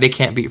they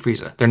can't beat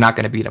Frieza. They're not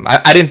gonna beat him.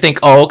 I didn't think,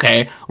 oh,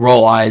 okay,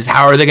 roll eyes.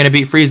 How are they gonna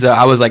beat Frieza?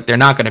 I was like, they're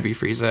not gonna beat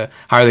Frieza.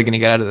 How are they gonna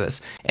get out of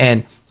this?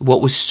 And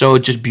what was so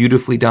just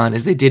beautifully done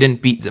is they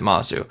didn't beat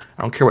Zamasu.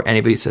 I don't care what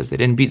anybody says. They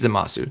didn't beat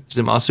Zamasu.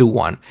 Zamasu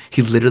won.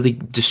 He literally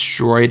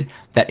destroyed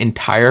that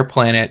entire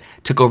planet,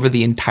 took over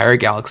the entire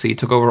galaxy,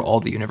 took over all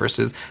the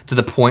universes to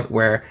the point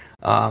where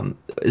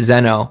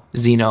Zeno,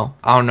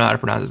 I don't know how to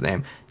pronounce his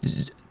name,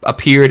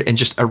 appeared and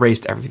just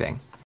erased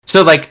everything.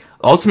 So like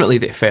ultimately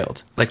they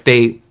failed. Like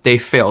they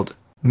failed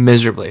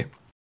miserably.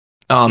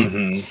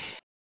 I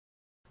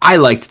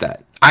liked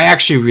that. I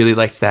actually really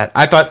liked that.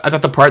 I thought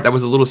the part that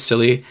was a little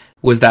silly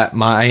was that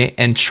Mai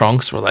and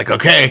Trunks were like,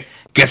 okay,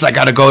 guess I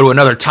gotta go to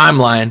another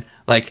timeline.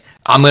 Like,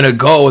 I'm gonna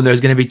go and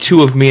there's gonna be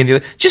two of me and the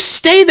other. Just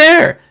stay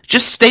there.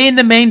 Just stay in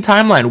the main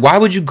timeline. Why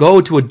would you go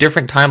to a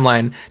different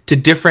timeline, to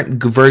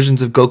different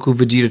versions of Goku,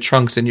 Vegeta,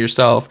 Trunks, and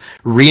yourself,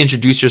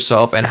 reintroduce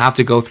yourself, and have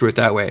to go through it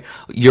that way?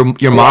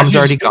 Your mom's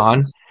already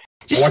gone.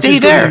 Just stay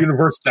there. The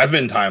Universe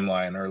 7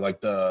 timeline, or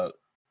like the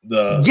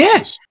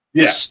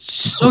yeah.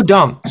 So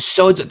dumb.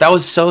 That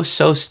was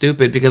so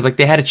stupid, because like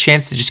they had a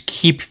chance to just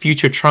keep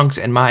future Trunks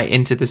and Mai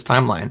into this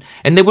timeline,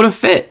 and they would have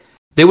fit.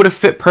 They would have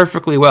fit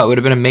perfectly well. It would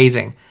have been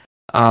amazing.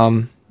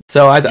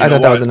 So I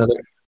thought that was another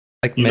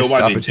like missed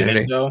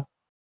opportunity.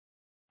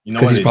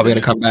 Because he's probably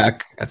gonna come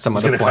back at some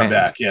other point. Come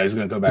back. Yeah, he's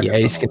gonna come back. Yeah,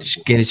 he's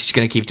just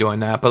gonna keep doing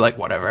that. But like,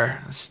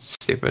 whatever. It's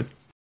stupid.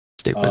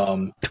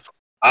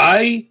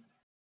 I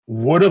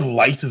would have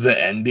liked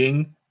the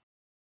ending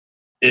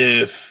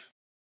if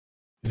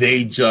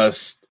they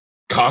just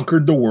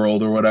conquered the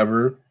world or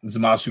whatever.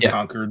 Zamasu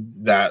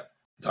conquered that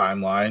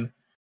timeline,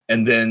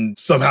 and then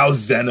somehow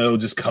Zeno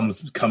just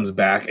comes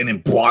back and then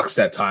blocks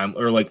that time,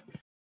 or like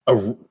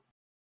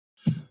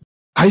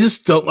I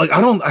just don't like.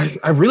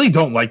 I really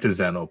don't like the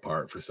Zeno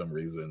part for some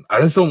reason.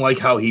 I just don't like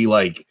how he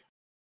like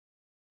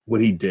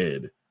what he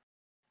did.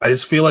 I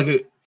just feel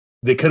like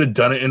they could have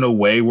done it in a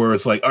way where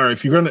it's like, all right,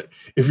 if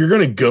you're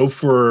gonna go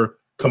for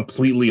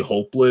completely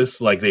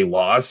hopeless, like they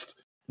lost,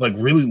 like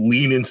really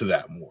lean into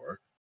that more,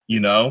 you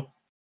know?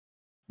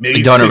 Maybe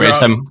like don't erase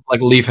him,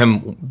 like leave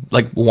him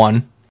like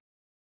one.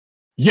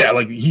 Yeah,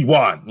 like he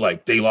won,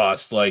 like they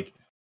lost, like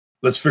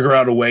let's figure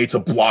out a way to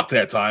block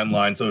that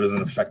timeline so it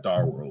doesn't affect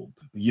our world,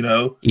 you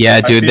know?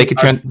 Yeah, dude, they could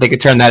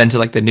turn that into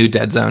like the new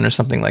Dead Zone or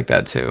something like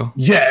that too.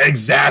 Yeah,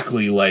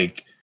 exactly.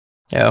 Like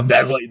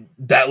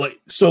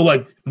so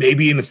like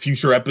maybe in the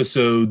future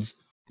episodes,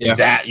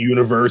 that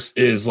universe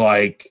is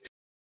like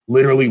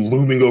literally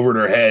looming over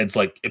their heads,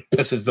 like it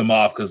pisses them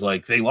off because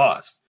like they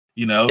lost,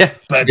 you know? Yeah.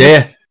 But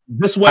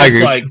this way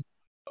it's like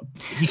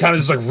he kind of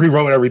just like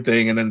rewrote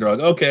everything, and then they're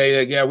like,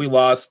 okay, yeah, we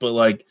lost, but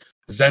like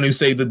Zeno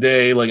saved the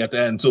day, like at the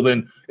end. So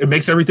then it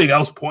makes everything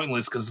else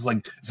pointless because it's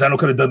like Zeno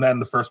could have done that in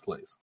the first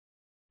place.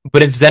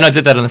 But if Zeno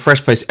did that in the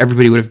first place,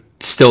 everybody would have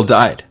still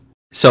died.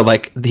 So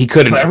like he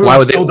couldn't. Why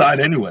would they died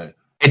anyway?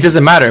 It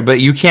doesn't matter, but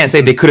you can't say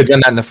they could have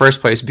done that in the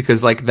first place,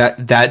 because like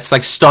that's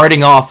like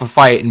starting off a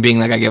fight and being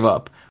like, I give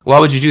up. Why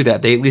would you do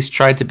that? They at least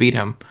tried to beat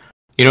him.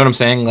 You know what I'm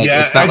saying? Like,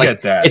 yeah, it's not I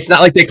get that. It's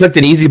not like they clicked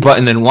an easy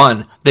button and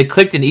won. They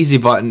clicked an easy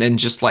button and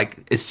just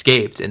like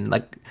escaped, and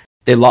like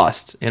they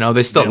lost. You know,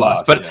 they still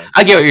lost. But yeah.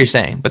 I get what you're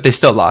saying. But they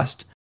still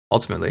lost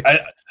ultimately.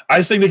 I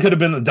just think they could have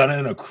been done it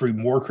in a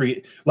more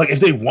creative. Like if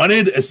they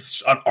wanted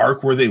an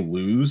arc where they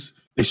lose,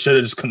 they should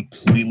have just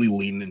completely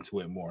leaned into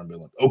it more and been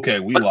like, okay,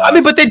 we lost. I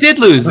mean, but they did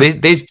lose. They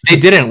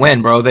didn't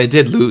win, bro. They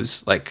did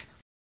lose. Like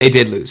they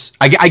did lose.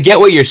 I get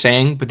what you're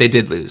saying, but they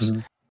did lose. Mm-hmm.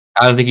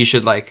 I don't think you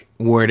should like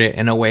word it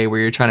in a way where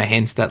you're trying to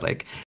hint that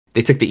like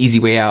they took the easy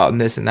way out and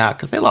this and that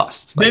because they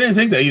lost. They didn't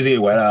take the easy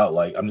way out.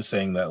 Like I'm just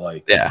saying that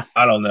like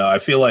I don't know. I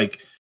feel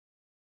like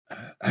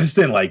I just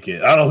didn't like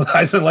it. I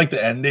just didn't like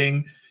the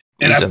ending.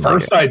 And at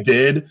first I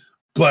did,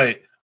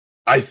 but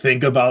I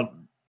think about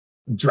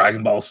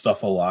Dragon Ball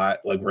stuff a lot,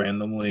 like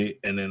randomly,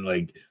 and then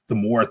like the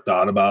more I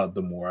thought about it,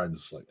 the more I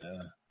just like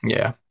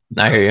Yeah,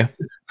 I hear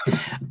you.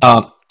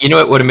 You know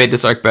what would have made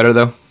this arc better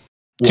though?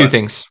 Two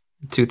things.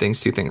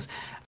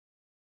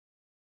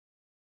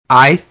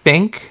 I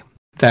think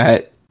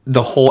that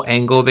the whole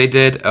angle they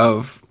did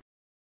of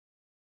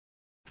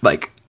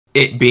like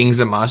it being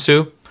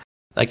Zamasu,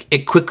 like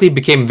it quickly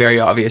became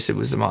very obvious it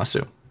was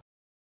Zamasu.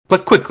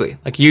 But quickly,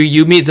 like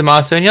you meet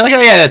Zamasu and you're like,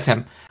 oh yeah, that's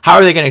him. How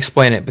are they going to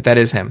explain it? But that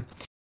is him.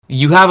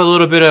 You have a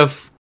little bit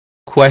of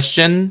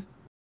question,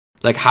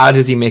 like how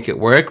does he make it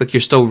work? Like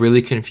you're still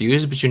really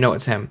confused, but you know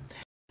it's him.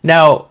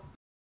 Now,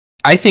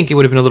 I think it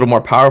would have been a little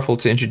more powerful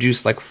to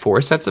introduce like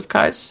 4 sets of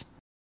Kais.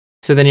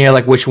 So then you're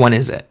like, which one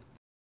is it?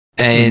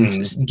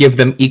 And give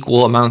them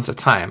equal amounts of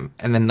time,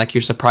 and then like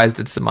you're surprised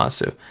it's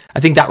Zamasu. I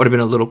think that would have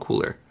been a little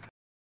cooler,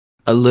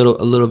 a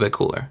little bit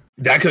cooler.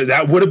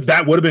 That would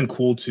have been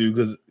cool too,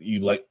 because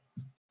you like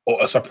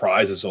a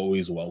surprise is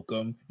always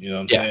welcome. You know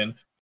what I'm saying?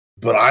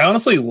 But I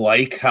honestly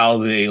like how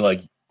they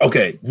like.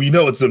 Okay, we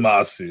know it's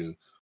Zamasu.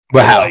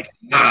 But how? Like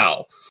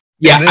how?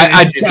 Yeah,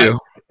 I do too.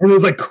 And it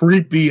was like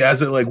creepy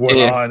as it like went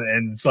on,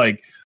 and it's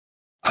like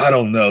I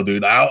don't know,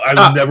 dude.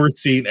 I've never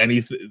seen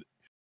anything.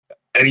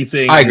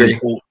 I agree.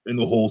 In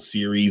the whole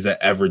series that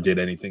ever did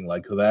anything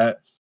like that.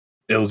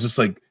 It was just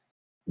like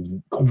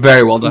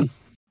very well done.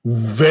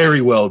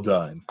 Very well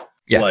done.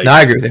 Yeah, like, no,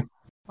 I agree with you.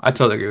 I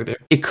totally agree with you.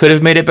 It could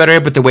have made it better,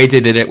 but the way they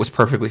did it was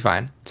perfectly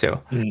fine too.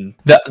 Mm-hmm.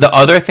 The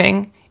other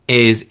thing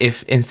is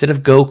if instead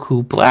of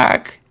Goku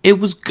Black, it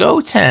was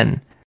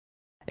Goten.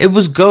 It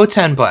was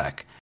Goten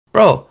Black.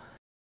 Bro,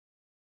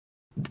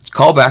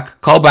 call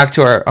back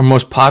to our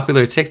most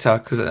popular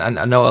TikTok, because I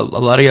know a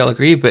lot of y'all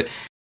agree, but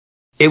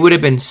it would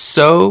have been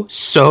so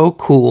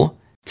cool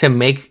to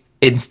make,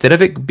 instead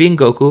of it being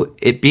Goku,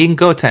 it being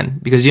Goten.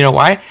 Because you know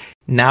why?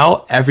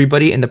 Now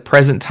everybody in the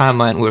present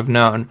timeline would have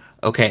known,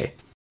 okay,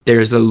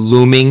 there's a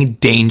looming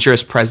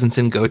dangerous presence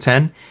in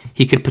Goten.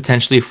 He could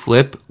potentially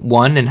flip,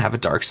 one, and have a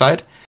dark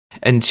side,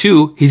 and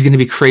two, he's going to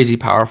be crazy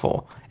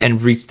powerful and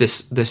reach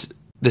this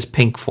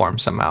pink form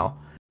somehow.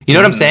 You know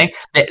what I'm saying?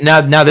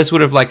 Now this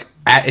would have, like,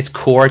 at its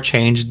core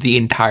changed the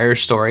entire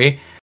story,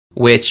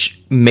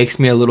 which makes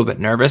me a little bit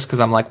nervous, because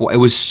I'm like, well, it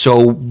was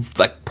so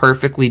like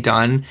perfectly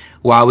done.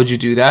 Why would you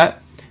do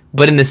that?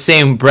 But in the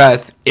same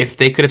breath, if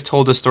they could have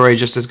told a story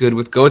just as good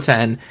with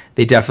Goten,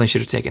 they definitely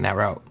should have taken that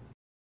route.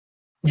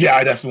 Yeah,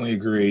 I definitely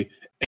agree.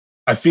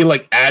 I feel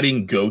like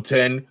adding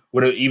Goten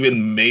would have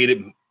even made it,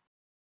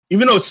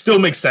 even though it still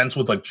makes sense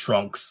with like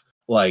Trunks,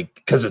 like,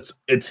 because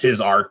it's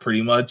his arc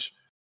pretty much.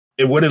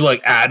 It would have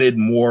like added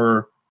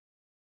more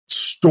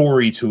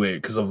story to it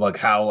because of like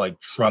how like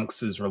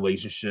Trunks'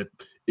 relationship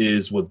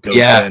is with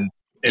Goten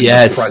in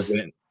the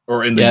present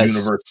or in the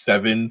Universe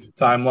 7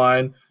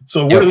 timeline.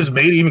 So it would have just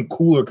made it even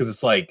cooler, because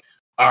it's like,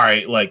 all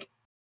right, like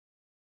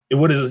it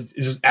would have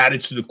just added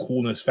to the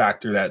coolness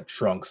factor that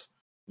Trunks,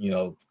 you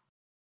know,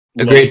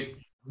 agreed,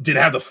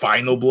 didn't have the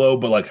final blow,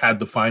 but like had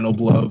the final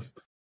blow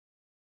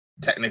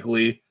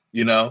technically,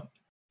 you know.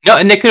 No,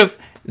 and they could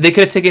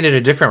have taken it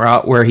a different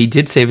route where he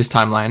did save his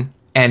timeline,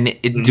 and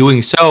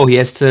doing so, he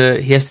has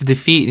to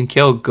defeat and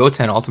kill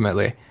Goten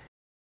ultimately,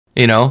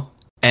 you know.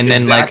 And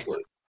then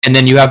and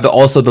then you have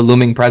also the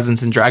looming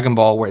presence in Dragon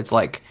Ball, where it's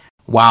like,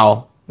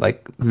 wow,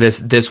 like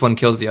this one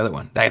kills the other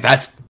one.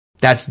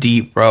 That's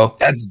deep, bro.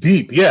 That's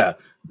deep, yeah.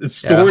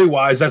 Story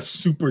wise, that's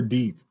super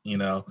deep, you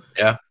know.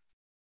 Yeah,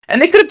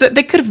 and they could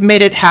have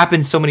made it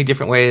happen so many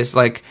different ways.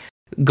 Like,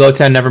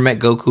 Goten never met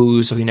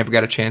Goku, so he never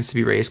got a chance to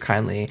be raised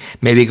kindly.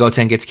 Maybe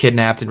Goten gets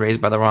kidnapped and raised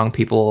by the wrong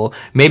people.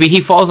 Maybe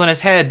he falls on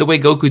his head the way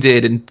Goku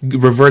did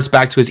and reverts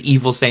back to his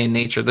evil Saiyan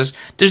nature.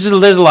 There's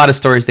a lot of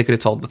stories they could have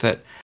told with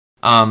it.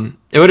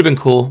 It would have been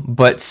cool,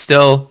 but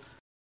still,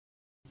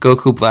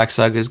 Goku Black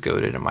Saga is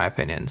goated in my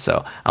opinion.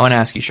 So I want to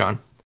ask you, Sean,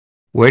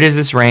 where does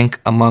this rank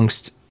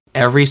amongst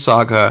every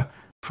saga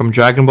from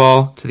Dragon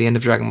Ball to the end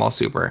of Dragon Ball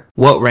Super?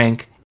 What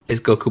rank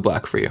is Goku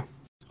Black for you?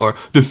 Or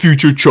the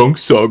future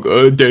Trunks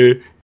saga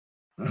day?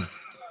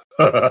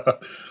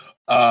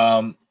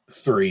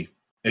 3.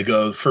 It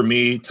goes for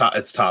me.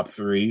 It's top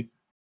 3.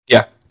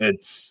 Yeah,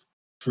 it's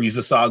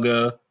Frieza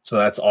saga. So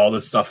that's all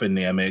the stuff in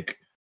Namek,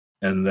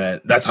 and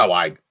then that's how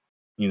I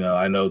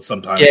know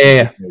sometimes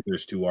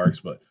there's 2 arcs,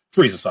 but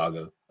Frieza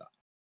saga,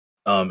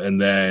 and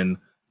then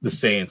the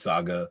Saiyan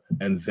saga,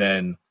 and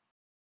then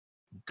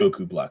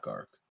Goku Black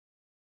arc.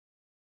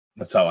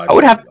 That's how I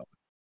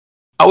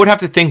would have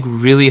to think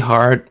really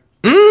hard.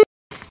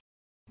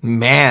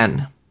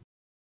 Man,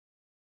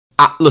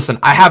 listen,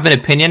 I have an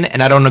opinion,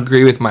 and I don't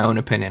agree with my own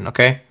opinion.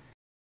 Okay,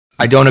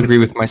 I don't agree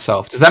with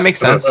myself. Does that make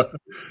sense?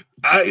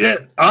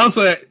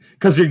 Honestly,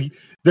 because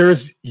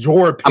there's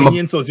your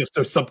opinion, so it's just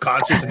there's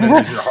subconscious, and then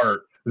there's your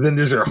heart. Then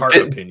there's your heart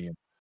opinion.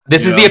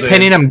 This is the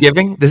opinion I'm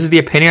giving. This is the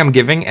opinion I'm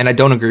giving, and I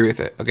don't agree with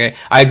it. Okay,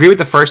 I agree with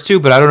the first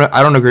 2, but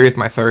I don't agree with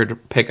my third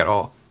pick at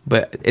all.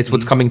 But it's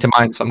what's coming to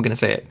mind, so I'm gonna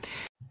say it.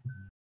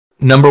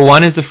 Number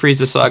 1 is the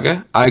Frieza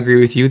saga. I agree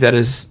with you. That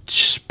is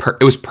just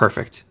it was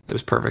perfect. It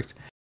was perfect.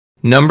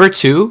 Number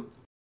 2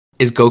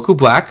 is Goku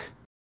Black.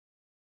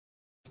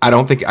 I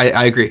don't think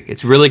I agree.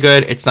 It's really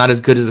good. It's not as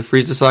good as the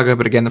Frieza saga,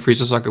 but again, the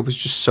Frieza saga was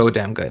just so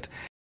damn good.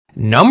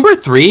 Number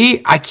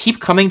 3, I keep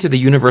coming to the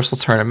Universal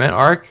Tournament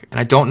arc, and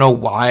I don't know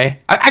why.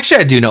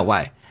 Actually, I do know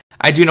why.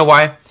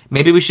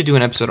 Maybe we should do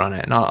an episode on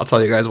it, and I'll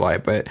tell you guys why.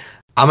 But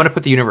I'm gonna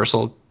put the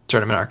Universal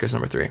Tournament arc as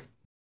number 3.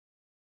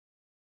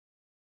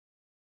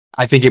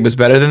 I think it was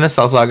better than the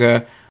Cell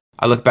saga.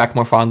 I look back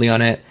more fondly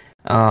on it.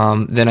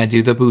 Then I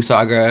do the Buu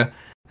saga,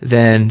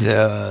 then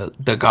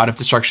the God of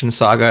Destruction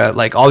saga,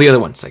 like all the other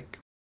ones, like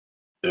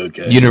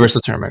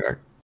Universal Tournament arc.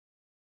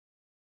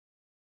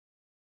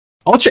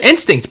 Ultra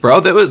Instinct, bro.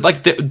 That was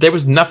like there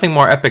was nothing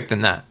more epic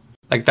than that.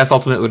 Like that's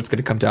ultimately what it's going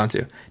to come down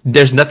to.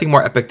 There's nothing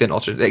more epic than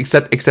Ultra,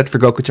 except for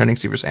Goku turning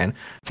Super Saiyan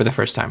for the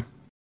first time.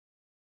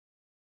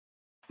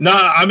 No,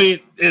 I mean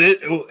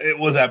it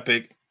was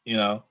epic, you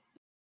know.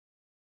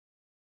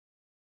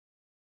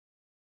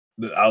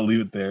 I'll leave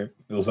it there.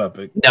 It was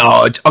epic.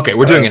 No, okay,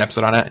 we're doing an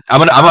episode on it.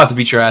 I'm about to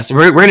beat your ass.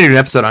 We're gonna do an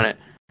episode on it.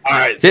 All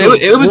right, so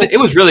it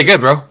was really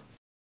good, bro.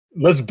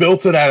 Let's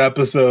build to that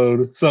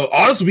episode. So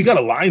honestly, we got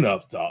a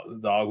lineup,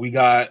 dog. We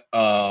got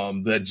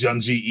the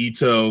Junji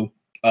Ito,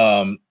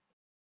 the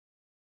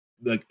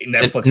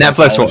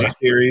Netflix horror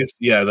series.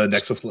 Yeah, the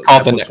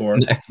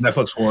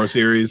Netflix horror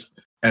series.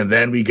 And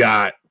then we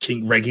got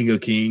Ranking of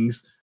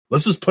Kings.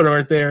 Let's just put it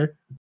right there.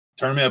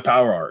 Tournament of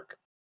Power arc.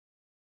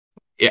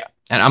 Yeah,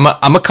 and I'm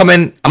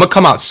gonna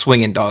come out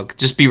swinging, dog.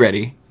 Just be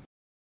ready,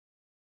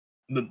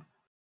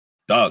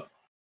 dog.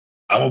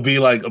 I'm gonna be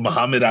like a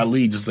Muhammad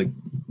Ali, just like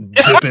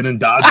dipping and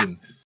dodging.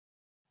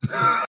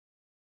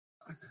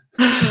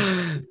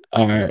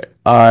 All right.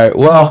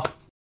 Well,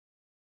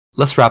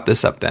 let's wrap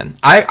this up then.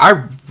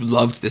 I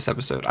loved this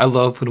episode. I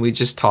love when we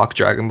just talk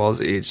Dragon Ball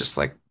Z, just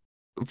like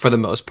for the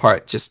most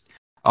part, just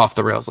off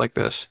the rails like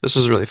this. This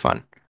was really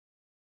fun.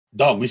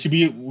 Dog, we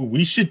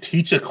should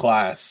teach a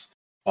class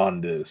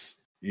on this.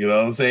 You know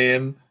what I'm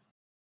saying?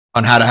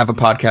 On how to have a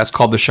podcast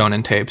called The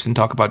Shonen Tapes and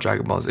talk about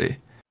Dragon Ball Z.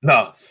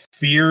 No,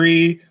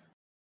 theory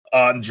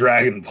on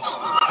Dragon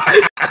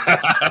Ball.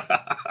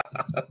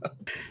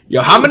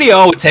 Yo, how many of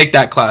y'all would take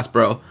that class,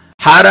 bro?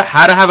 How to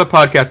have a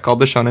podcast called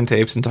The Shonen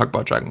Tapes and talk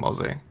about Dragon Ball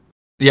Z?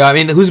 Yeah, I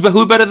mean,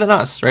 who better than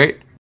us, right?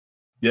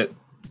 Yeah,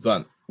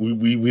 son.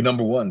 We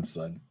number one,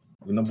 son.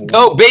 We number one.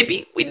 Go,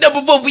 baby. We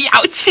number one. We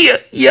out here.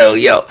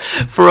 Yo.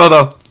 For real,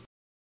 though,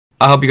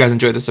 I hope you guys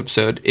enjoyed this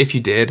episode. If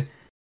you did,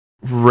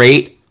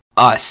 rate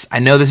us. I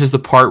know this is the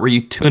part where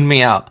you tune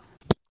me out.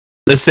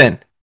 Listen,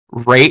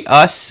 rate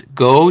us.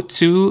 Go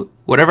to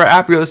whatever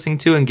app you're listening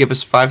to and give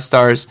us 5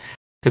 stars,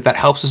 because that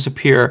helps us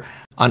appear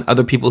on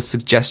other people's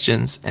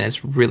suggestions, and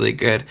it's really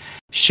good.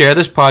 Share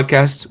this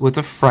podcast with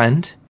a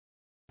friend.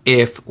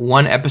 If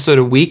 1 episode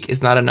a week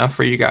is not enough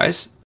for you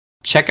guys,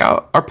 check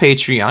out our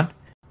Patreon,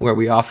 where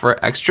we offer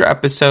extra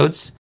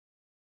episodes.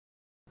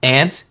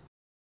 And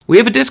we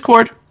have a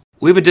Discord.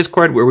 Where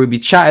we be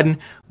chatting,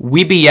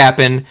 we be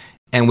yapping,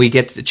 and we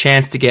get the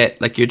chance to get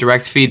like your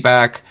direct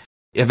feedback.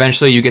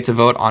 Eventually, you get to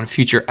vote on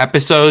future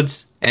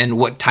episodes and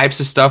what types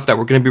of stuff that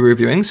we're going to be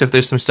reviewing. So if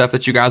there's some stuff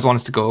that you guys want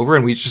us to go over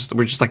and we're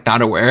just like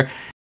not aware,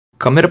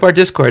 come hit up our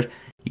Discord.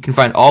 You can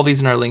find all these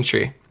in our link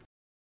tree.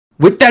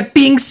 With that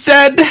being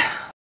said,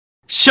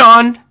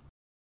 Shonen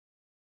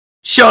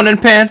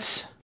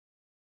Pants,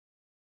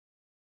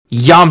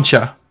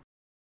 Yamcha.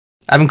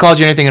 I haven't called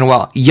you anything in a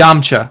while.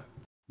 Yamcha.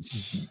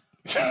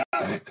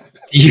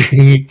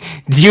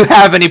 Do you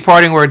have any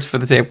parting words for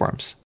the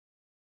tapeworms?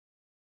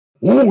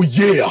 Oh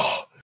yeah,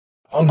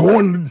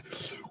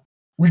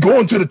 we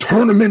going to the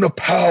Tournament of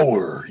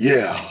Power.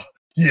 Yeah.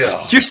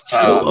 You're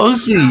so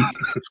ugly.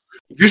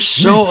 You're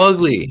so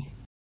ugly.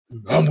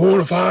 I'm going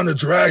to find the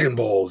Dragon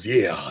Balls.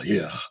 Yeah.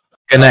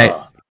 Good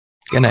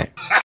night.